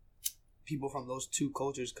people from those two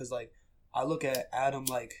cultures, because like I look at Adam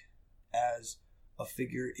like as a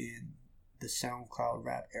figure in the SoundCloud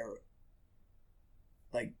rap era.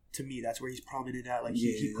 Like, to me, that's where he's prominent at. Like,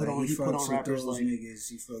 he put on rappers like niggas,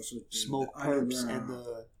 he fucks with Smoke Perps and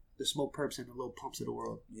the Smoke Perps and the Lil Pumps of the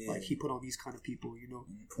world. Yeah. Like, he put on these kind of people, you know,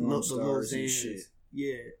 the Lil Xans,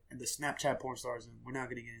 yeah, and the Snapchat porn stars. And we're not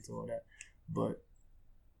gonna get into all that, but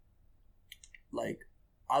like,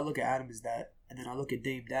 I look at Adam as that, and then I look at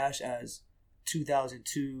Dame Dash as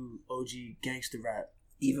 2002 OG gangster rap.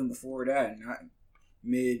 Even before that, not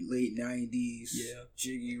late 90s,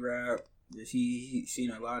 jiggy rap. He seen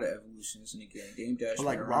a lot of evolutions in the game. Dame Dash, but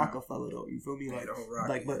like Rockefeller though, you feel me? Like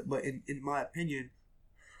but in my opinion,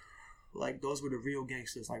 like those were the real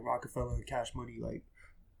gangsters, like Rockefeller and Cash Money, like,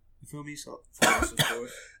 you feel me? So of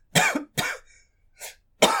course.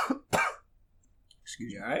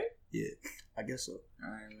 Excuse me. You alright? Yeah, I guess so.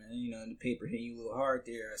 Alright, man. You know, the paper hit you a little hard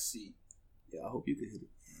there, I see. Yeah, I hope you can hit it.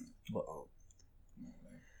 But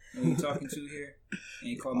who you talking to here?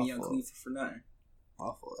 Ain't call me Young Khalifa for nothing.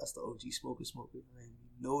 My fault. That's the OG smoker. Man.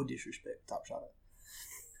 No disrespect. Top shot out.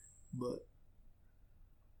 But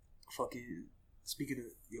fucking speaking of,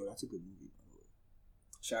 that's a good movie, by the way.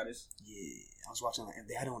 Shotters? Yeah. I was watching, like,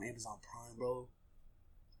 they had it on Amazon Prime, bro.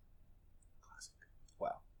 Classic.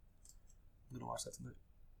 Wow. I'm gonna watch that tonight.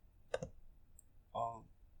 No,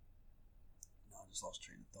 I just lost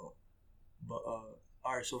train of thought. But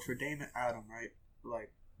alright, so for Dame and Adam, right?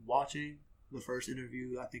 Like, watching The first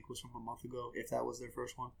interview I think was from a month ago, if that was their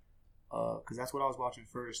first one. Because that's what I was watching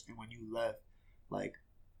first, and when you left, like,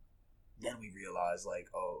 then we realized, like,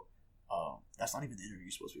 that's not even the interview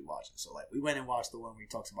you're supposed to be watching. So, like, we went and watched the one where he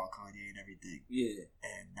talks about Kanye and everything. Yeah.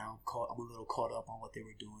 And now I'm a little caught up on what they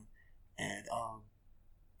were doing. And,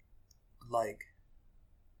 like,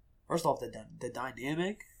 first off, the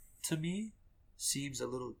dynamic, to me, seems a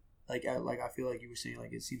little, like I feel like you were saying,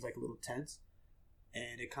 like, it seems like a little tense.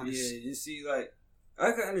 And it kind of... Yeah, you see, like,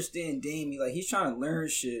 I can understand Dame. Like, he's trying to learn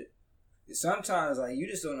shit. Sometimes, like, you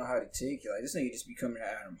just don't know how to take it. Like, this nigga just be coming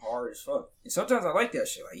at him hard as fuck. And sometimes I like that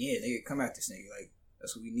shit. Like, yeah, nigga, come at this nigga. Like,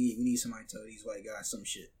 that's what we need. We need somebody to tell these white guys some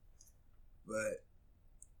shit. But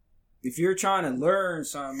if you're trying to learn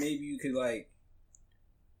something, maybe you could, like,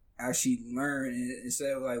 actually learn. And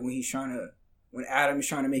instead of, like, when Adam is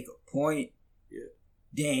trying to make a point, yeah,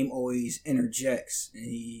 Dame always interjects. And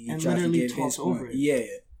he and tries to give talks his over point. it. Yeah.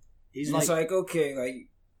 He's and like, it's like, okay, like,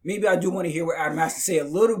 maybe I do want to hear what Adam has to say a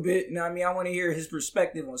little bit. You know what I mean? I want to hear his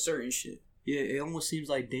perspective on certain shit. Yeah, it almost seems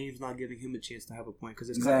like Dame's not giving him a chance to have a point. Because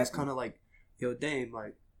it's Exactly. kind of like, yo, Dame,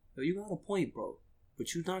 like, yo, you got a point, bro.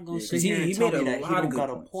 But you're not going to Yeah, sit here and tell me that he don't got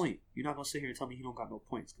points. a point. You're not going to sit here and tell me he don't got no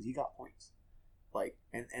points. Because he got points. Like,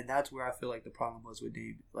 and that's where I feel like the problem was with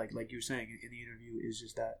Dame. Like you were saying in the interview, is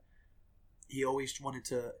just that he always wanted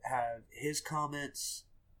to have his comments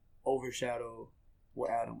overshadow what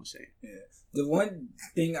Adam was saying. Yeah. The one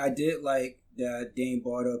thing I did like that Dame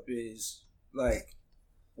brought up is, like,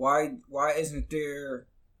 why isn't there...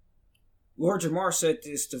 Lord Jamar said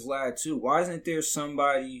this to Vlad too. Why isn't there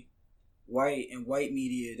somebody white in white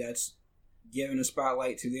media that's giving a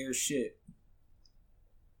spotlight to their shit?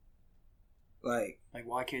 Like,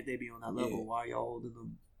 why can't they be on that level? Yeah. Why y'all holding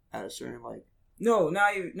them at a certain, like... no,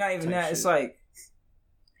 not even that. Shit. It's like...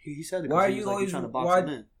 He said it Why because are he you was like, always... trying to box why, him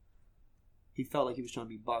in. He felt like he was trying to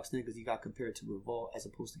be boxed in because he got compared to Revolt as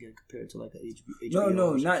opposed to getting compared to, like, a HBO.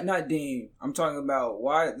 No, not Dame. I'm talking about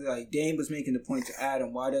why, like, Dame was making the point to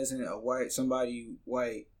Adam. Why doesn't somebody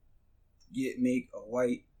white make a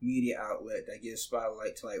white media outlet that gives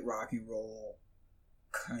spotlight to, like, rock and roll,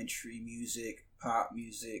 country music, pop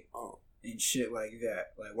music, and shit like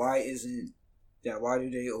that? Like, why isn't that? Why do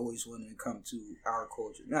they always want to come to our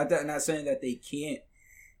culture? Not saying that they can't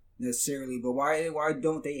necessarily, but why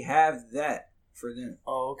don't they have that for them?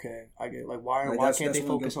 Oh, okay. I get it. Like, why can't they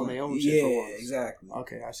focus on their own shit for once? Exactly.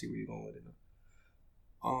 Okay, I see where you're going with it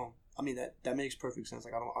now. I mean that makes perfect sense.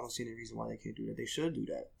 Like, I don't see any reason why they can't do that. They should do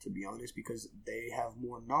that, to be honest, because they have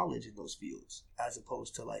more knowledge in those fields as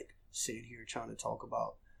opposed to, like, sitting here trying to talk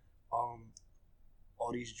about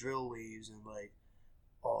all these drill waves and, like,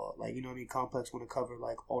 you know what I mean, Complex want to cover,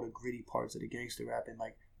 like, all the gritty parts of the gangster rap and,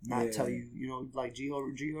 like, not tell you, you know, like, G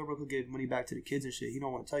Herbo could give money back to the kids and shit. He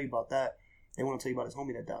don't want to tell you about that. They want to tell you about his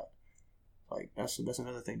homie that died. Like, that's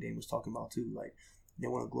another thing Dame was talking about too. Like, they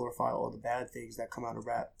want to glorify all the bad things that come out of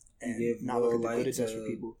rap and give not look at the light good it does for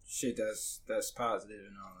people. Shit that's positive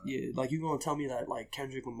and all that. Yeah, like, you gonna tell me that, like,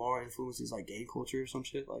 Kendrick Lamar influences, like, gang culture or some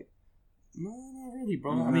shit? Like, no, not really,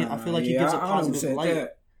 bro. I mean, I feel like he gives a positive light.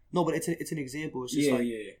 That. No, but it's an example. It's just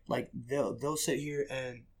like they'll sit here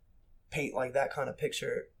and paint, like, that kind of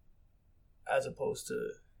picture as opposed to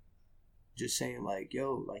just saying, like,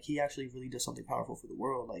 yo, like, he actually really does something powerful for the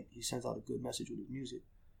world. Like, he sends out a good message with his music.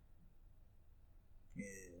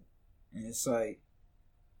 Yeah. And it's like,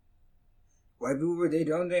 white people, they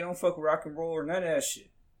don't fuck with rock and roll or none of that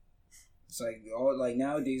shit. It's like,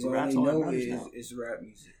 nowadays, all they know is rap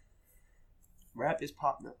music. Rap is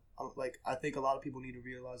pop now. I think a lot of people need to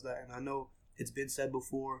realize that, and I know it's been said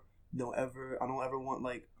before. I don't ever want,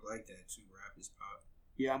 like... I like that too. Rap is pop.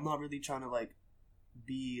 Yeah, I'm not really trying to, like,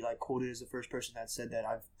 be, like, quoted as the first person that said that.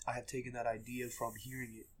 I have taken that idea from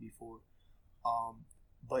hearing it before.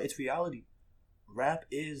 But it's reality. Rap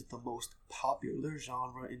is the most popular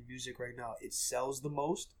genre in music right now. It sells the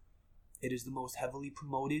most. It is the most heavily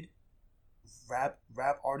promoted. Rap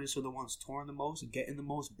artists are the ones touring the most and getting the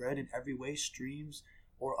most bread in every way, streams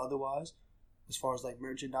or otherwise, as far as, like,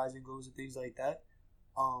 merchandising goes and things like that.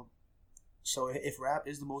 So if rap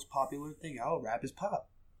is the most popular thing out, rap is pop.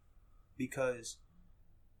 Because,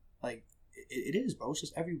 like, it is, bro. It's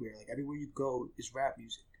just everywhere. Like, everywhere you go is rap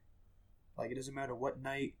music. Like, it doesn't matter what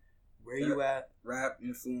night, where you at. Rap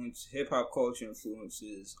influence, hip-hop culture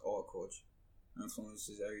influences all culture.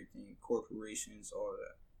 Influences everything. Corporations, all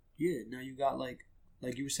that. Yeah, now you got, like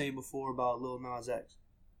you were saying before about Lil Nas X.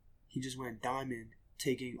 He just went diamond,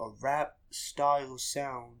 taking a rap style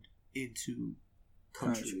sound into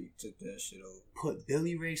country. Took that shit over. Put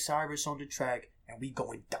Billy Ray Cyrus on the track, and we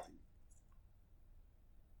going diamond.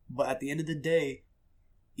 But at the end of the day,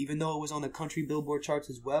 even though it was on the country Billboard charts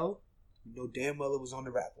as well, You know damn well it was on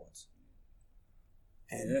the rap ones.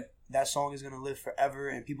 And Yeah. that song is gonna live forever,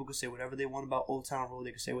 and people can say whatever they want about Old Town Road.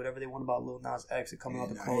 They can say whatever they want about Lil Nas X and coming out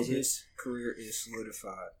to close it. His career is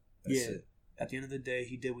solidified. That's Yeah. At the end of the day,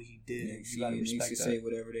 he did what he did. Yeah, And you gotta respect can that. say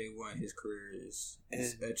whatever they want. His career is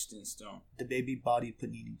etched in stone. The baby body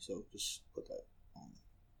Panini, so just put that on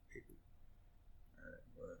paper. Alright,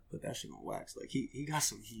 well, Put that shit on wax. Like he got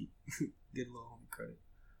some heat. Get a little homie credit.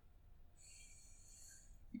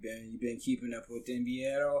 you been keeping up with the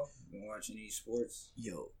NBA at all? Been watching these sports?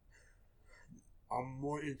 Yo, I'm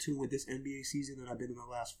more in tune with this NBA season than I've been in the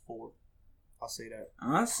last 4. I'll say that.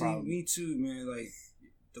 Honestly, Probably. me too, man. Like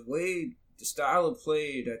the style of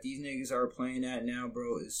play that these niggas are playing at now,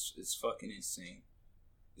 bro, is fucking insane.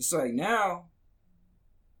 It's like now,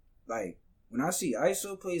 like when I see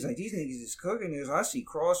ISO plays, like these niggas is cooking this. I see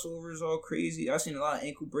crossovers all crazy. I seen a lot of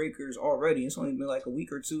ankle breakers already. It's only been like a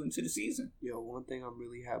week or two into the season. Yo, one thing I'm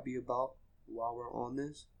really happy about while we're on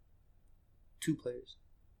this, 2 players,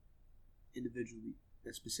 individually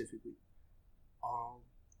and specifically.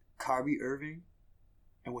 Kyrie Irving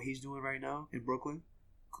and what he's doing right now in Brooklyn.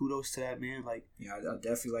 Kudos to that man. Like, Yeah, I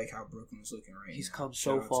definitely like how Brooklyn's looking right he's now. come Shout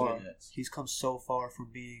so out to far. the Nets. He's come so far from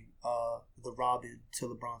being the Robin to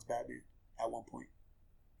LeBron's Batman at one point.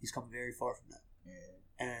 He's come very far from that.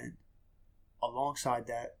 Yeah. And alongside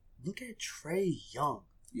that, look at Trae Young.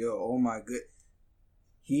 Yo, oh my good.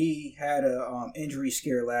 He had a injury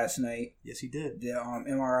scare last night. Yes, he did. The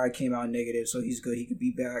MRI came out negative, so he's good. He could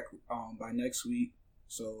be back by next week.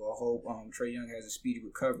 So I hope Trae Young has a speedy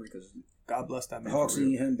recovery because God bless that the man. Hawks for real.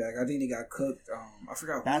 need him back. I think they got cooked. I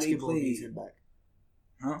forgot who Basketball they needs played. him back.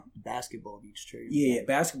 Huh? Basketball needs Trae Young Yeah, back.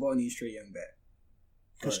 basketball needs Trae Young back.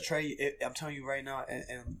 Because But Trae, I'm telling you right now,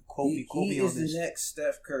 and quote he me on is this. the next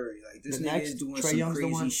Steph Curry. Like this The nigga next is doing Trae some Young's the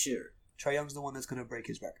crazy one- shit. Trae Young's the one that's going to break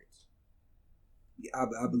his records. Yeah,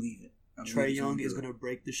 I believe it. I believe Trae it's Young gonna is do it. going to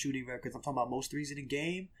break the shooting records. I'm talking about most threes in a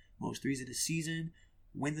game, most threes in a season,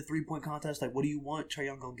 win the 3-point contest. Like, what do you want? Trae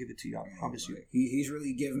Young going to give it to you. I promise you. Like, he's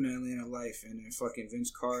really giving Atlanta life, and then fucking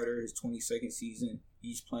Vince Carter, his 22nd season,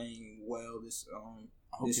 he's playing well this I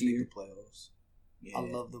hope this they make year. the playoffs. Yeah. I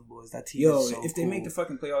love them boys. That team Yo, is so if they cool. make the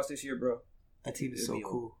fucking playoffs this year, bro, That team is it'd so be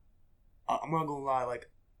cool. I'm not gonna lie.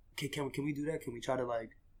 Like, okay, can we do that? Can we try to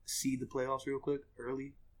like see the playoffs real quick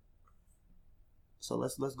early? So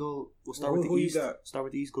let's go. We'll start with the Who you East. got? Start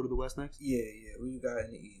with the East. Go to the West next. Yeah. Who you got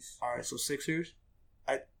in the East? All right. So Sixers.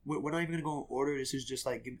 We're not even gonna go in order. This is just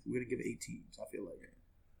like we're gonna give 8 teams. I feel like.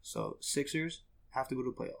 So Sixers have to go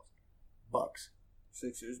to the playoffs. Bucks,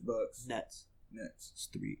 Sixers, Bucks, Nets. Nets. It's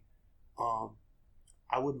 3.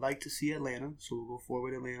 I would like to see Atlanta, so we'll go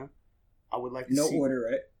forward Atlanta. I would like to No see order,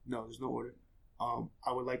 right? No, there's no order.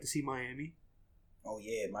 I would like to see Miami. Oh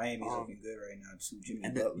yeah, Miami's looking good right now too. Jimmy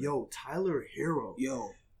And Butler. then, yo, Tyler Hero.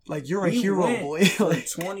 Yo, Like, you're a he hero, went boy. for Like,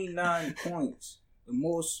 29 points, the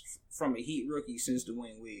most from a Heat rookie since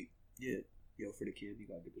Dwayne Wade. yeah. Yo, for the kid, you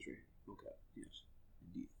gotta get this right here. Okay. Yes.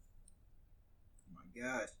 Indeed. Oh my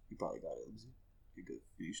God, You probably got it. Let me see. You're good.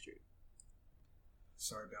 You're straight.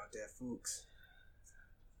 sorry about that, folks.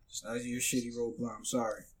 That was your shitty roadblock. I'm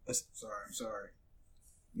sorry. I'm sorry.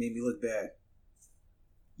 Made me look bad.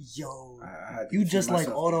 Yo. I had to You defend just like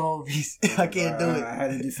myself all there. these. I can't do it. I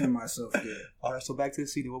had to defend myself there. All right, so back to the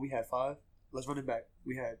season. What we had 5. Let's run it back.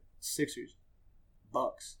 We had Sixers,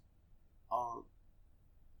 Bucks,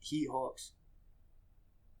 Heat, Hawks.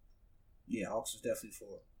 Yeah, Hawks was definitely 4.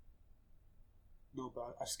 No,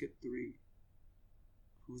 but I skipped 3.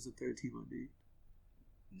 Who's the third team I named?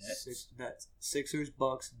 Nets. Nets. Sixers,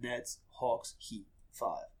 Bucks, Nets, Hawks, Heat.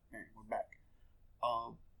 5. Man, we're back.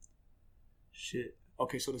 Shit.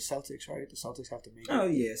 Okay, so the Celtics, right? The Celtics have to make it. Oh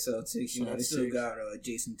yeah, Celtics. You So know, they that's still 6. got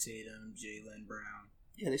Jason Tatum, Jaylen Brown.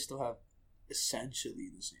 Yeah, they still have essentially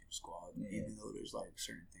the same squad, Yeah. even though there's like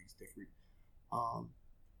certain things different.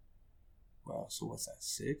 Well, so what's that?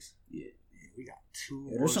 6? Yeah. We got 2.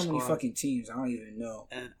 Yeah, there's so more many squads. fucking teams. I don't even know.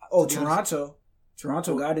 And Oh, to be honest, Toronto.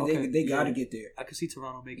 Toronto got it. okay, They got to yeah. get there. I could see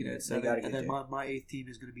Toronto making Yeah, it they at 7, gotta and get then there. my 8th team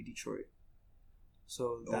is going to be Detroit.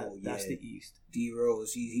 So Oh, that's yeah. the East. D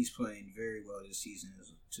Rose, he's playing very well this season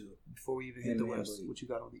too. Before we even hit Him the and West, Embiid. what you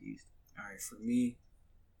got on the East? All right, for me,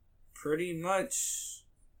 pretty much.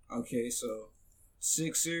 Okay, so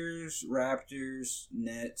Sixers, Raptors,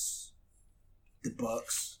 Nets, the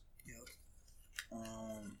Bucks. Yep.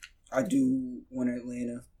 I do want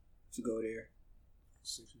Atlanta to go there.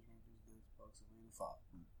 Sixers, Raptors, Nets, Bucks, Atlanta, 5.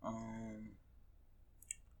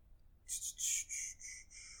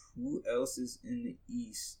 Who else is in the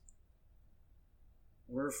East?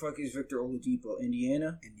 Where the fuck is Victor Oladipo?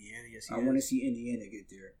 Indiana? Indiana, yes, he I is. want to see Indiana get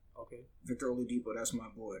there. Okay, Victor Oladipo, that's my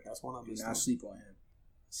boy. that's one I'm Do missing. not sleep on him.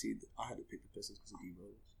 See, I had to pick the Pistons because of D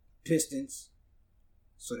Rose. Pistons.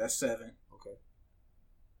 So that's 7. Okay.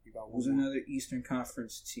 You got Who's one more? another Eastern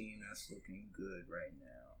Conference team that's looking good right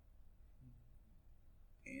now?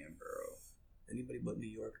 And bro. Anybody but New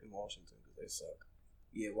York and Washington because they suck.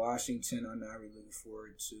 Yeah, Washington I'm not really looking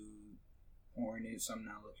forward to. Hornets I'm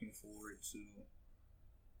not looking forward to.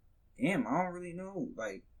 Damn, I don't really know.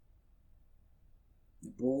 Like, the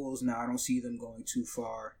Bulls, now I don't see them going too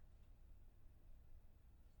far.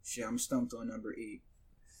 Shit, I'm stumped on number 8.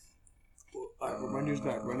 Run yours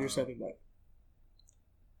back. Run your 7 back.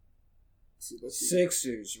 Let's see.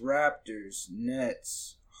 Sixers, Raptors,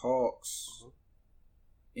 Nets, Hawks,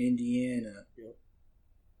 Indiana, Yep.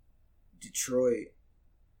 Detroit.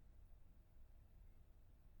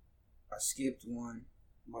 I skipped one.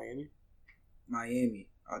 Miami.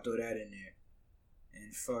 I'll throw that in there.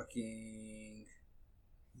 And fucking...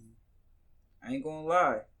 I ain't gonna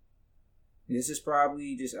lie. This is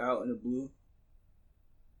probably just out in the blue.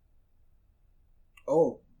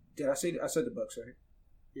 Oh, did I say... I said the Bucks, right?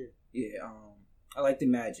 Yeah. Yeah, I like the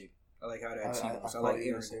Magic. I like how that team was. I like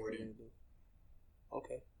Aaron Gordon.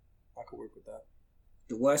 Okay. I could work with that.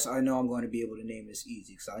 The West, I know I'm going to be able to name this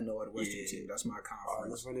easy because I know what the Western team. That's my conference. All right,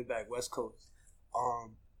 let's run it back. West Coast.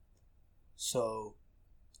 So,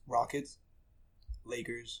 Rockets,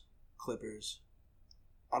 Lakers, Clippers.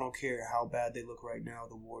 I don't care how bad they look right now.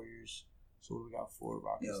 The Warriors. So we got 4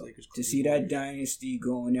 Rockets, Lakers, Clippers. To see that Warriors. dynasty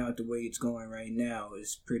going out the way it's going right now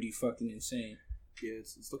is pretty fucking insane. Yeah,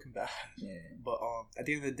 it's looking bad. Yeah. But at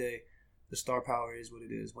the end of the day, the star power is what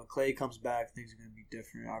it is. When Clay comes back, things are going to be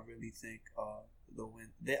different. I really think they'll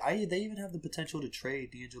win. They even have the potential to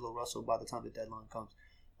trade D'Angelo Russell by the time the deadline comes.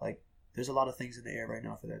 Like, there's a lot of things in the air right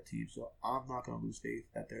now for that team. So I'm not going to lose faith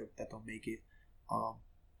that they'll make it.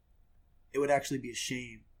 It would actually be a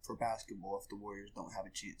shame for basketball if the Warriors don't have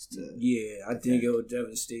a chance to. Yeah, I think it would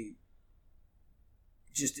devastate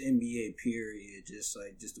just the NBA period. Just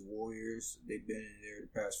the Warriors. They've been in there the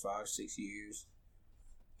past 5-6 years.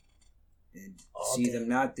 And them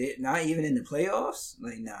not even in the playoffs?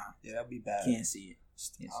 Like, nah. Yeah, that'd be bad. Can't see it.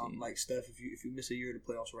 Can't see it. Like, Steph, if you miss a year of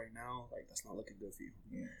the playoffs right now, like, that's not looking good for you.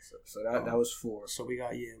 Yeah, so that was 4. So we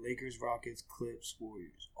got, Lakers, Rockets, Clips,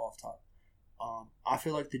 Warriors, off top. I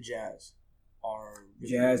feel like the Jazz are...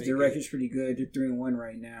 Jazz, their record's pretty good. They're 3-1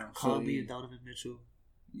 right now. Conley and Donovan Mitchell.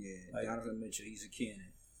 Yeah, Donovan Mitchell, he's a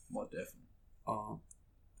cannon. Most definitely.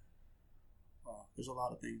 There's a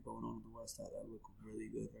lot of things going on in the West that look really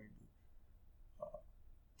good right now.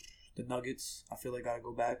 The Nuggets, I feel like gotta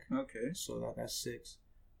go back. Okay. So that's 6.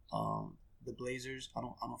 The Blazers, I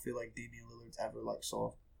don't feel like Damian Lillard's ever like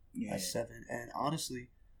soft. Yeah. That's 7. And honestly,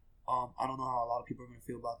 I don't know how a lot of people are gonna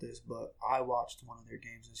feel about this, but I watched one of their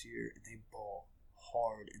games this year and they ball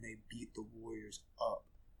hard and they beat the Warriors up.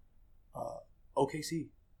 OKC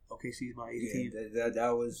is my 8th team.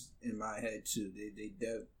 That was in my head too.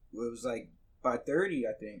 It was like by 30,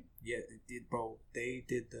 I think. Yeah, it did, bro. They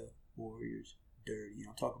did the Warriors dirty.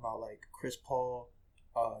 I'm talking about like Chris Paul,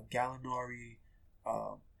 Gallinari,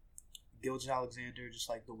 Gilgeous-Alexander. Just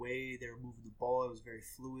like the way they were moving the ball, it was very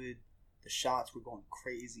fluid. The shots were going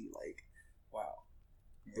crazy. Like, wow,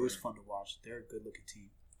 it was fun to watch. They're a good looking team.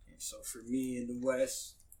 And so for me in the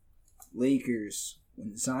West, Lakers.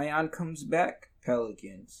 When Zion comes back,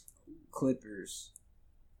 Pelicans, Clippers,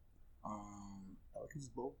 Pelicans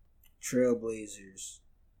both. Trailblazers.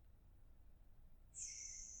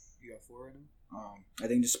 You got 4 right now? I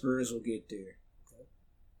think the Spurs will get there. Okay.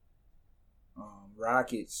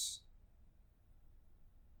 Rockets.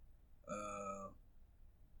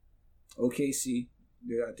 OKC.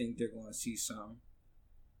 I think they're going to see some.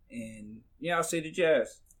 And yeah, I'll say the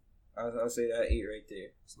Jazz. I'll say that 8 right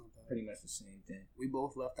there. It's not bad. Pretty much the same thing. We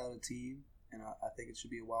both left out a team, and I think it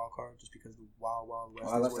should be a wild card just because the wild west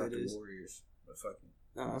I is left what out it the is. Warriors. But fucking.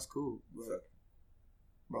 No, that's cool. But, Fuck.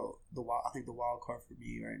 bro, I think the wild card for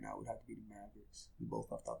me right now would have to be the Mavericks. We both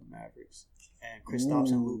left out the Mavericks. And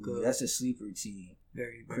Kristaps and Luka. That's a sleeper team.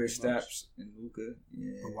 Very, very much. Kristaps and Luka.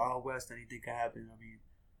 Yeah. The Wild West, anything can happen. I mean,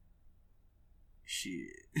 shit.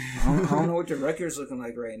 I don't know what the record's looking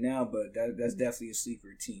like right now, but that's definitely a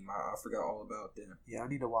sleeper team. I forgot all about them. Yeah, I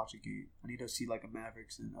need to watch a game. I need to see like a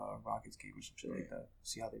Mavericks and Rockets game or some shit like that.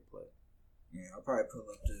 See how they play. Yeah, I'll probably pull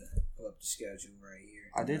up the schedule right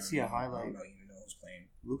here. I did see a highlight. I don't even know who's playing.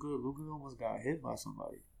 Luka almost got hit by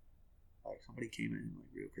somebody. Like somebody came in like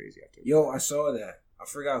real crazy after. Yo, I saw that. I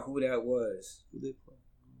forgot who that was. Who they play?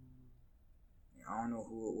 I don't know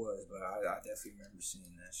who it was, but I definitely remember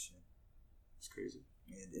seeing that shit. It's crazy.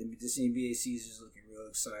 Yeah, this NBA season is looking real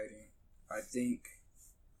exciting. I think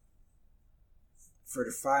for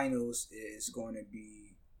the finals, it's going to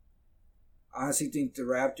be I honestly think the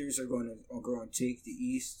Raptors are going to take the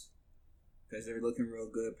East because they're looking real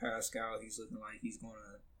good. Pascal, he's looking like he's going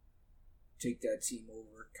to take that team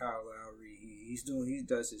over. Kyle Lowry, he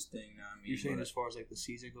does his thing now. I mean, You're saying as far as like the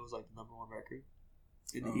season goes, like the number one record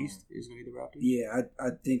in the East is going to be the Raptors? Yeah, I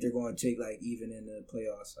think they're going to take, like, even in the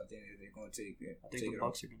playoffs. I think they're going to take it. I think the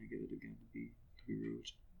Bucks are going to get it again. To be real,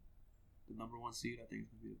 the number one seed, I think, is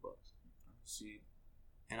going to be the Bucks. See,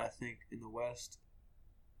 and I think in the West,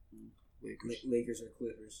 Lakers or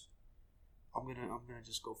Clippers. I'm gonna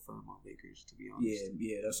just go firm on Lakers, to be honest.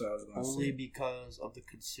 Yeah, that's what I was gonna say. Only because of the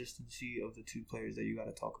consistency of the two players that you got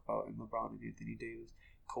to talk about in LeBron and Anthony Davis.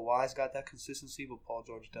 Kawhi's got that consistency, but Paul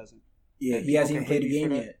George doesn't. Yeah, he hasn't even played a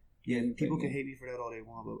game yet. Yeah, people can hate me for that all they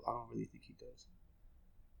want, but I don't really think he does.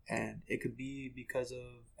 And it could be because of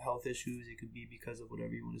health issues. It could be because of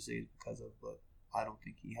whatever you want to say it's because of, but I don't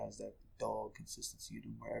think he has that dog consistency in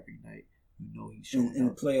him where every night you know he's showing in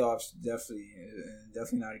the playoffs.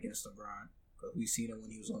 Definitely not against LeBron. Because we've seen him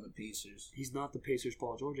when he was on the Pacers. He's not the Pacers'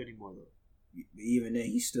 Paul George anymore, though. Even then,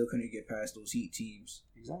 he still couldn't get past those Heat teams.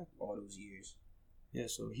 Exactly. All those years. Yeah,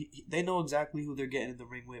 so they know exactly who they're getting in the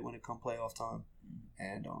ring with when it comes playoff time. Mm-hmm.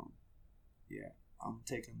 And, yeah, I'm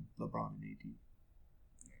taking LeBron and AD.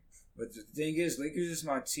 But the thing is, Lakers is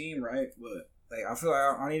my team, right? But, like, I feel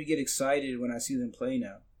like I don't even get excited when I see them play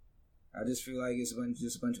now. I just feel like it's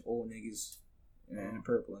just a bunch of old niggas in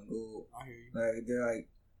purple and gold. I hear you. Like, they're like,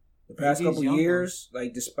 the past couple years,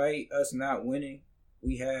 like, despite us not winning,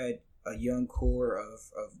 we had a young core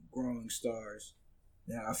of growing stars.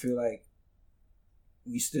 Now, I feel like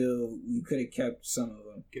we could have kept some of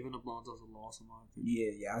them. Giving the Lonzo's a loss, in my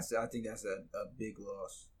opinion. Yeah, I think that's a big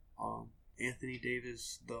loss. Anthony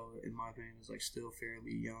Davis, though, in my opinion, is like still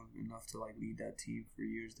fairly young enough to like lead that team for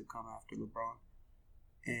years to come after LeBron,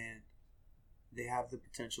 and they have the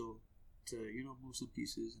potential to move some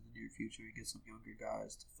pieces in the near future and get some younger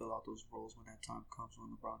guys to fill out those roles when that time comes when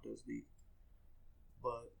LeBron does leave.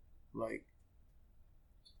 But like,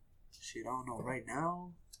 shit, I don't know. Right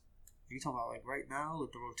now, you talking about like right now,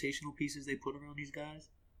 like the rotational pieces they put around these guys,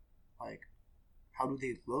 like how do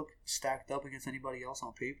they look stacked up against anybody else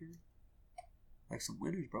on paper? Like some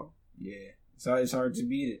winners, bro. Yeah, it's hard to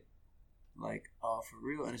beat it. Like, for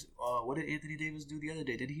real. And what did Anthony Davis do the other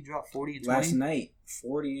day? Did he drop 40 and 20? Last night,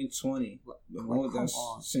 40 and 20. That's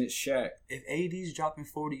since Shaq. If AD's dropping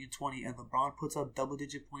 40 and 20 and LeBron puts up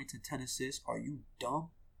double-digit points and 10 assists, are you dumb?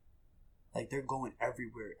 Like, they're going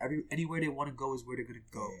everywhere. Anywhere they want to go is where they're going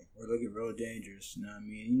to go. Yeah, we're looking real dangerous. You know what I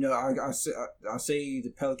mean? I say the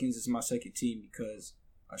Pelicans is my second team because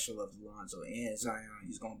I sure love Lonzo and Zion.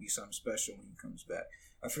 He's going to be something special when he comes back.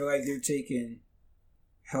 I feel like they're taking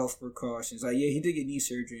health precautions. Like, yeah, he did get knee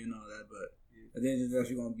surgery and all that, but at the end of the day,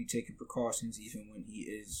 he's going to be taking precautions even when he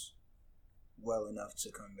is well enough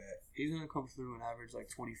to come back. He's going to come through and average like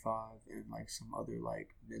 25 and like some other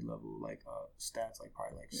like mid-level like stats, like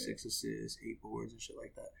probably like 6 assists, 8 boards and shit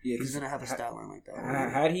like that. Yeah, he's going to have a stat line like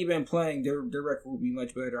that. Had he been playing, their record would be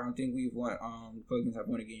much better. I don't think we've won. The Pelicans have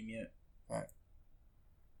won a game yet. Right.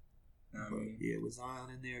 Yeah, with Zion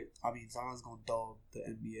in there, I mean Zion's going to dog the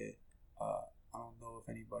NBA. I don't know if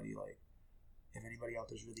anybody out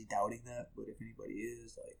there's really doubting that, but if anybody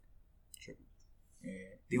is, like, tripping.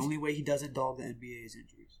 Yeah. The only way he doesn't dog the NBA is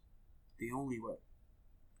injuries. The only way.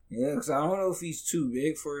 Yeah, because I don't know if he's too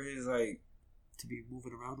big for his, like, to be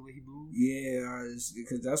moving around the way he moves. Yeah,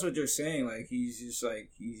 because that's what they're saying. Like, he's just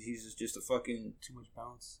like he's just a fucking too much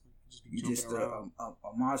bounce. He's just a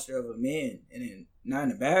monster of a man, and then not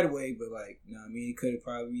in a bad way, but like, you know what I mean, it could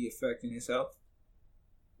probably be affecting his health.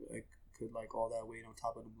 Like, could like all that weight on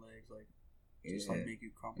top of them legs, like just like make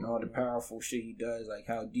you crumple. And all the powerful shit he does, like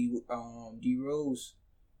how D Rose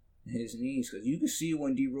his knees, because you can see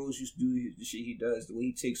when D Rose used to do the shit he does, the way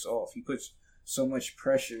he takes off, he puts so much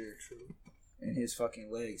pressure in his fucking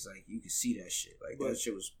legs, like you can see that shit. Like that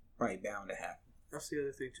shit was probably bound to happen. That's the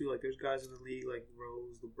other thing too. Like there's guys in the league like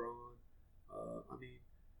Rose, LeBron, I mean,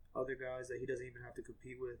 other guys that he doesn't even have to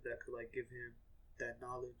compete with that could like give him that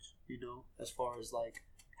knowledge, as far as like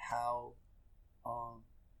how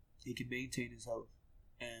he can maintain his health,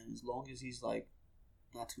 and as long as he's like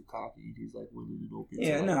not too cocky, he's like willing and open.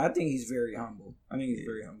 Yeah, no, I think he's very humble. I think he's a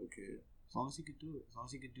very humble kid. As long as he could do it, as long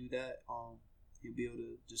as he could do that, he'll be able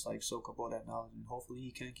to just like soak up all that knowledge, and hopefully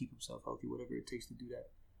he can keep himself healthy, whatever it takes to do that.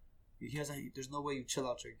 There's no way you chill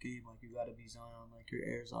out your game. Like, you gotta be Zion, like you're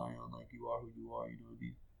Air Zion, like you are who you are. You know what I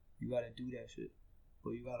mean? You gotta do that shit,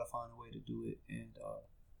 but you gotta find a way to do it and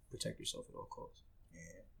protect yourself at all costs.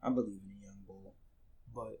 Yeah, I believe in a young bull.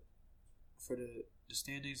 But for the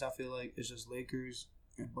standings, I feel like it's just Lakers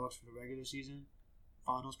and Bucks for the regular season.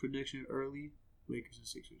 Finals prediction early: Lakers and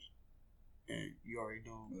Sixers. And you already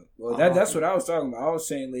know. Well, that's what I was talking about. I was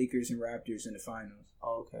saying Lakers and Raptors in the finals.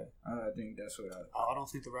 Oh, okay. I think that's what I don't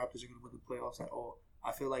think the Raptors are going to win the playoffs at all.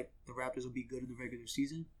 I feel like the Raptors will be good in the regular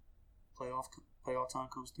season. Playoff time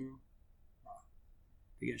comes through,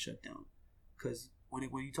 they get shut down. Because when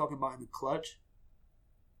you're talking about in the clutch,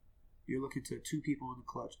 you're looking to two people in the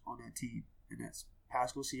clutch on that team, and that's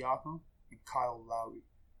Pascal Siakam and Kyle Lowry.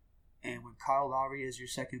 And when Kyle Lowry is your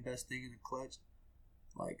second best thing in the clutch,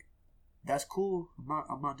 like, that's cool.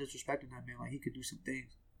 I'm not disrespecting that man. Like, he could do some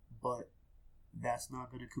things, but that's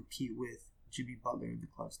not going to compete with Jimmy Butler in the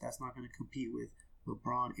clutch. That's not going to compete with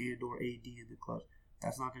LeBron and or AD in the clutch.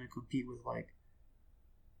 That's not going to compete with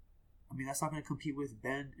that's not going to compete with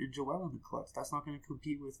Ben and Joel in the clutch. That's not going to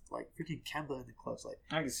compete with freaking Kemba in the clutch. Like,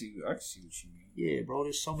 I can see what you mean. Yeah, bro.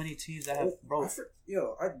 There's so many teams that have I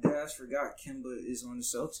forgot Kemba is on the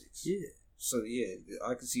Celtics. Yeah. So yeah,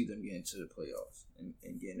 I can see them getting to the playoffs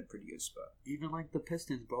and getting a pretty good spot. Even like the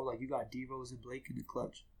Pistons, bro. Like, you got D Rose and Blake in the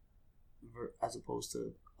clutch, as opposed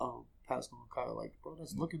to Pascal and Kyle. Like, bro,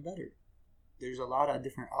 that's looking better. There's a lot of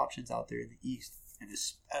different options out there in the East, and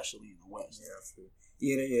especially in the West.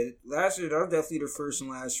 Yeah. Last year, that was definitely the first and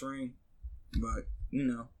last ring, but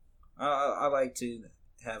I like to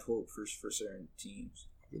have hope for certain teams.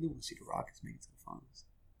 I really want to see the Rockets make it to the finals.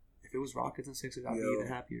 If it was Rockets and Sixers, I'd be even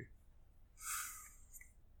happier.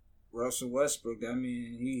 Russell Westbrook, that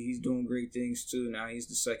man, he's doing great things too. Now he's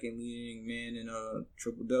the second leading man in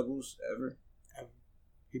triple doubles ever.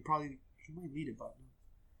 He might lead it by now.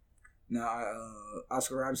 Now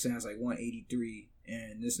Oscar Robertson has like 183,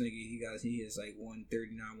 and this nigga he has like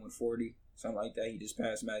 139, 140, something like that. He just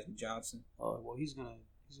passed Magic Johnson. Oh well, he's gonna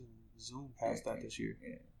zoom past that this year.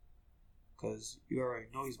 Yeah, because you already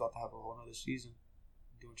know he's about to have a whole other season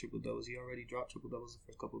doing triple doubles. He already dropped triple doubles the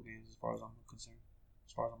first couple of games, as far as I'm concerned.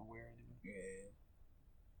 As far as I'm aware, anyway.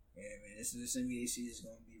 Yeah, man. This NBA season is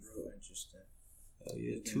gonna be real interesting.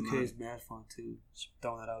 Yeah, 2K is mad fun too. Just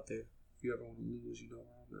throwing that out there. If you ever want to lose, you know.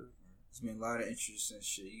 There's been a lot of interesting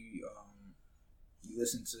shit. You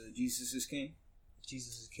listen to Jesus is King?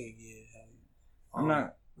 Jesus is King, yeah. I'm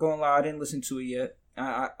not gonna lie, I didn't listen to it yet.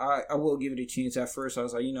 I will give it a chance. At first, I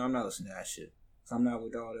was like, I'm not listening to that shit. I'm not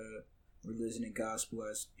with all the religion and gospel,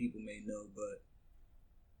 as people may know, but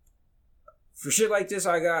for shit like this,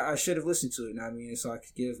 I should have listened to it. I mean, so I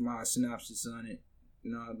could give my synopsis on it.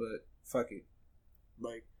 But fuck it.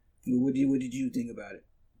 Like, what did you think about it?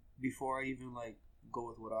 Before I even go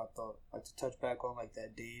with what I thought, to touch back on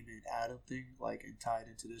that Dame and Adam thing, and tie it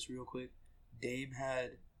into this real quick. Dame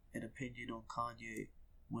had an opinion on Kanye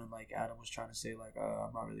when Adam was trying to say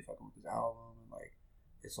I'm not really fucking with this album, and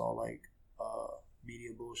it's all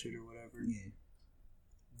media bullshit or whatever. Yeah.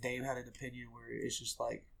 Dame had an opinion where it's just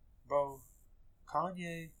bro,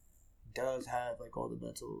 Kanye does have all the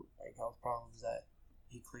mental health problems that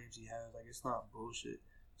he claims he has. It's not bullshit.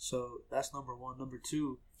 So that's number one. Number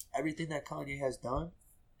two, everything that Kanye has done,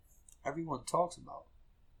 everyone talks about,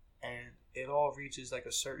 and it all reaches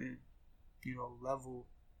a certain level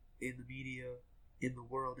in the media, in the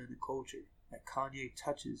world, in the culture. Kanye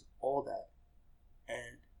touches all that,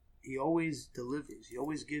 and he always delivers. He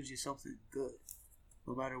always gives you something good,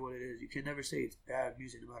 no matter what it is. You can never say it's bad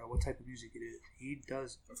music, no matter what type of music it is. He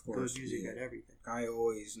does good music at everything. I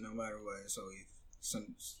always, no matter what, it's always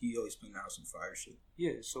he always putting out some fire shit.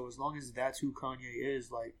 Yeah, so as long as that's who Kanye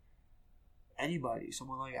is, anybody,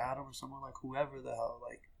 someone like Adam or someone like whoever the hell,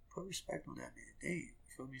 put respect on that man. Damn, you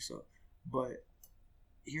feel me? So, but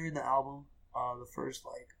hearing the album, the first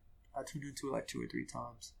I tuned into it 2 or 3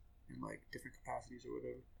 times in different capacities or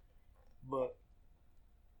whatever, but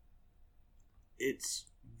it's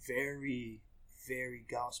very, very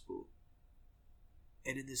gospel,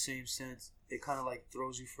 and in the same sense, it kind of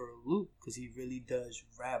throws you for a loop because he really does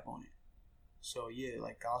rap on it. So yeah,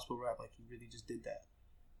 gospel rap, he really just did that,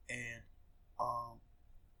 and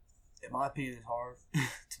in my opinion, it's hard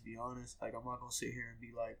to be honest. I'm not gonna sit here and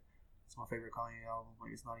be it's my favorite Kanye album.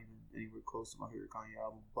 It's not even anywhere close to my favorite Kanye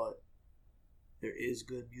album, but there is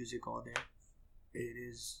good music on there. It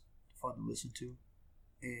is fun to listen to,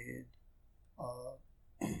 and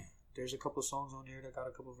there's a couple songs on there that got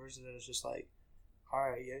a couple verses that is just all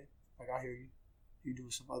right, yeah, I hear you. You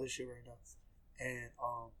doing some other shit right now, and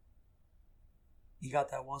he got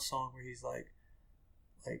that one song where he's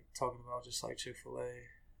talking about just Chick-fil-A.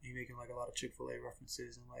 He making a lot of Chick-fil-A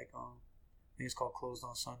references, and I think it's called Closed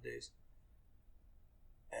on Sundays,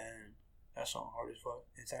 and that song hard as fuck.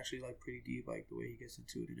 It's actually pretty deep, the way he gets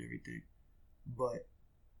into it and everything, but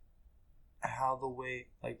how the way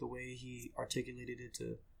he articulated it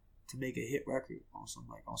to make a hit record on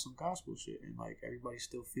some gospel shit, and everybody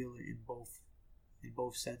still feel it in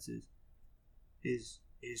both senses, is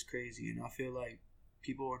crazy, and I feel like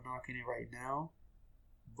people are knocking it right now,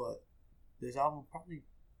 but this album probably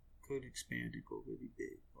could expand and go really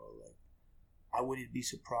big, bro. Like, I wouldn't be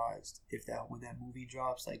surprised if that when that movie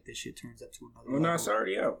drops, like this shit turns up to another. Well, no, it's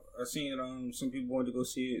already out. I seen it. Some people wanted to go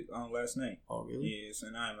see it last night. Oh, really? Yeah, it's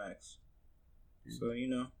in IMAX. Mm-hmm. So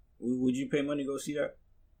would you pay money to go see that?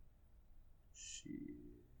 Shit.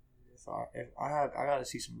 If I gotta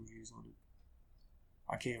see some reviews on it.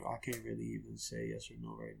 I can't really even say yes or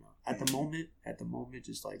no right now. At the moment,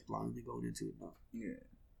 just like blindly going into it now. Yeah,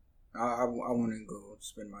 I want to go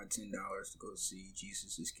spend my $10 to go see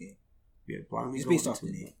Jesus is King. Yeah, blindly. It's based off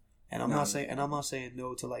the name. And I'm not saying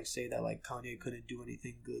no to like say that like Kanye couldn't do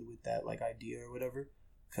anything good with that like idea or whatever,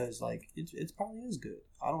 because like it's probably is good.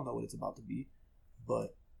 I don't know what it's about to be,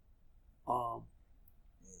 but I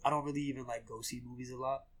don't really even like go see movies a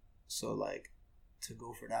lot, so like to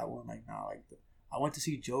go for that one, like nah, like I went to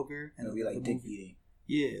see Joker and it'll be like dick eating.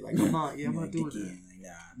 Yeah, like I'm not doing that. Like, nah,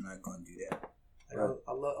 I'm not gonna do that. Like,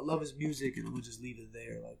 I love his music, and I'm gonna just leave it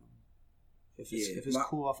there. Like if it's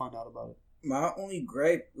cool, I'll find out about it. My only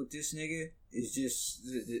gripe with this nigga is just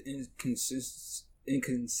the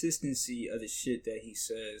inconsistency of the shit that he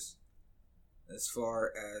says. As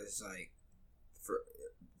far as like,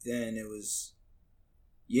 then it was,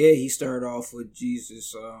 he started off with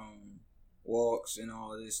Jesus walks and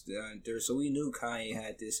all this there, so we knew Kanye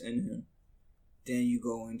had this in him. Then you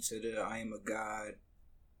go into the I am a God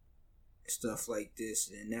stuff like this,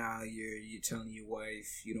 and now you're telling your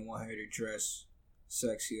wife you don't want her to dress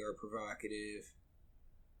sexy or provocative,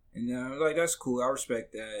 and like that's cool, I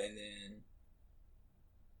respect that. And then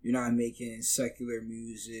you're not making secular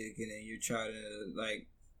music, and then you're trying to like,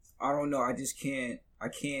 I don't know, I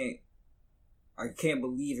can't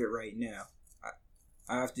believe it right now.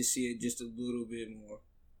 I have to see it just a little bit more.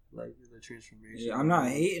 Like the transformation. Yeah, I'm not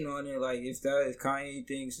hating on it. Like if Kanye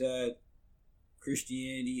thinks that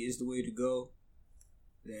Christianity is the way to go,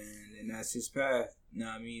 then that's his path. You know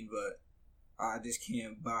what I mean? But I just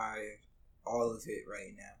can't buy all of it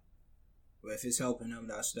right now. But if it's helping him,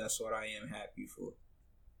 that's what I am happy for.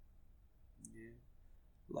 Yeah.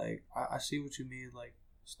 Like I see what you mean, like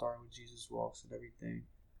starting with Jesus walks and everything,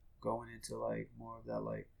 going into like more of that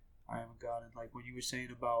like I am a God, and like when you were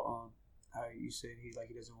saying about how you said he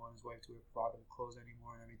doesn't want his wife to wear provocative clothes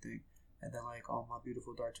anymore and everything, and then like on My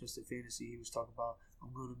Beautiful Dark Twisted Fantasy he was talking about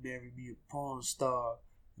I'm gonna marry me a porn star,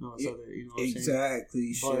 what exactly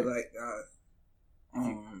I'm shit like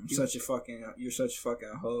you're such a fucking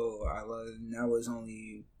hoe. I love it. That was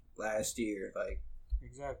only last year, like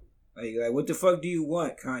exactly. Like what the fuck do you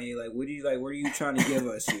want, Kanye? Like what are you trying to give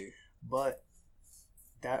us here? But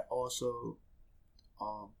that also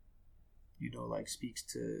like speaks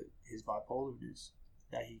to his bipolarness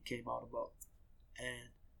that he came out about. And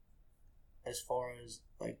as far as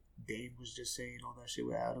like Dame was just saying all that shit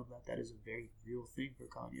with Adam, that is a very real thing for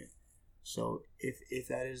Kanye. So if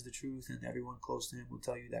that is the truth, and everyone close to him will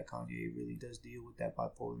tell you that Kanye really does deal with that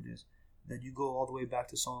bipolarness, then you go all the way back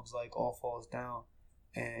to songs like All Falls Down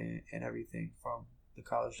and everything from the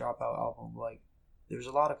College Dropout album. Like there's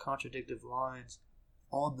a lot of contradictive lines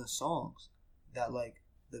on the songs that like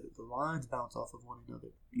the lines bounce off of one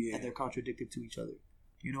another, and they're contradicted to each other.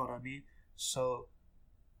 You know what I mean? So,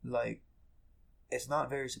 like, it's not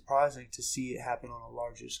very surprising to see it happen on a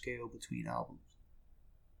larger scale between albums.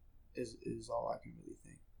 Is all I can really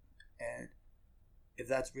think. And if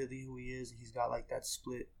that's really who he is, he's got like that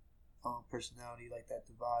split personality, like that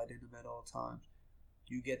divide in him at all times.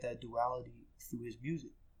 You get that duality through his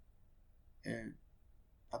music, and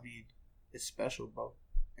I mean, it's special, bro.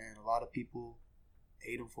 And a lot of people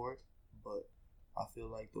hate him for it, but I feel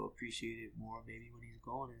like they'll appreciate it more maybe when he's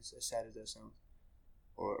gone, as sad as that sounds,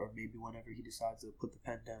 or maybe whenever he decides to put the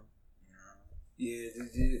pen down. Yeah,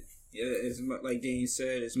 as like Dane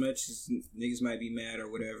said, as much as niggas might be mad or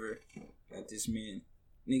whatever at this man,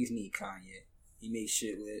 niggas need Kanye. He makes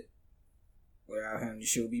shit lit. Without him, the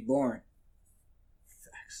shit would be boring.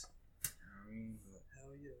 Facts.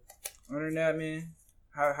 Hell yeah. Other than that, man,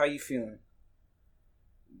 how you feeling?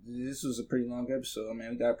 This was a pretty long episode, man.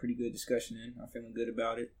 We got a pretty good discussion in. I'm feeling good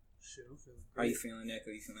about it. Shit, I'm feeling great. How you feeling, Neko?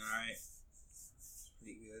 You feeling alright?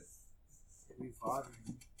 Pretty good. We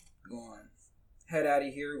vibing. Going. Head out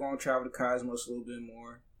of here. We're going to travel to Cosmos a little bit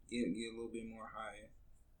more. Get a little bit more higher.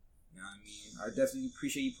 You know what I mean? I definitely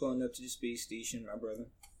appreciate you pulling up to the space station, my brother.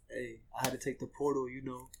 Hey, I had to take the portal, you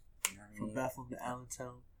know from Bethlehem to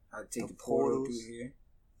Allentown. I had to take the portal through here.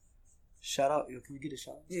 Shout out, can we get a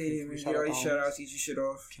shout out? Yeah, man. Get all these shout outs, eat your shit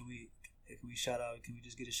off. Can we shout out, can we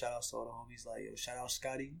just get a shout out to all the homies? Like, yo, shout out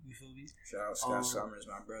Scotty, you feel me? Shout out Scott Summers,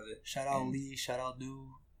 my brother. Shout out Lee, shout out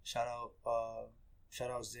New, Shout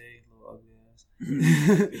out Zay, little ugly ass.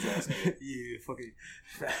 Yeah, fucking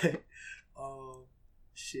fat.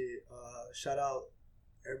 Shit. Shout out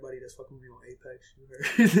everybody that's fucking with me on Apex. You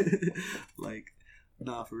heard? Like,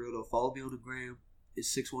 nah, for real though. Follow me on the gram. It's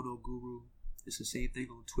 610 Guru. It's the same thing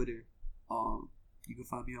on Twitter. You can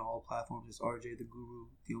find me on all platforms. It's RJ the Guru.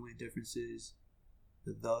 The only difference is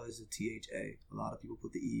the is a THA. A lot of people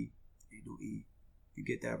put the E. Ain't no E. You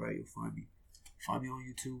get that right, you'll find me. Find me on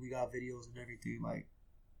YouTube. We got videos and everything. Like,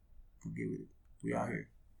 come get with it. We out here.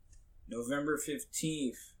 November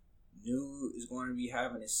 15th, New is going to be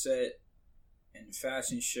having a set and a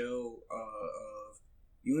fashion show of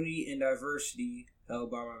Unity and Diversity held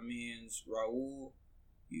by my mans Raul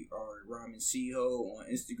or Ramen Siho on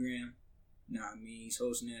Instagram. Now, he's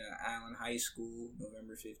hosting it at Allen High School,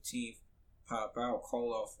 November 15th. Pop out,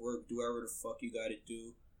 call off work, do whatever the fuck you gotta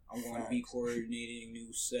do. I'm going to be coordinating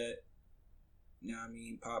new set.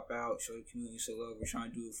 Pop out, show the community some love. We're trying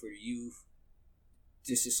to do it for the youth.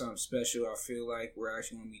 This is something special. I feel like we're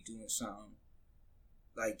actually going to be doing something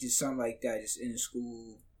like just something like that, just in the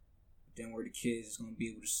school. Then where the kids is going to be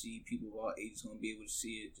able to see, people of all ages going to be able to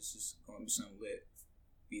see it. This is going to be something lit.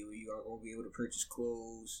 You are going to be able to purchase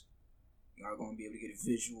clothes. You are going to be able to get a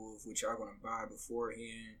visual of what y'all going to buy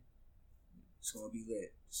beforehand. It's going to be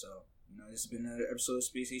lit. So, this has been another episode of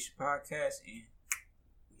Space Station Podcast, and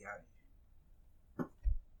we out.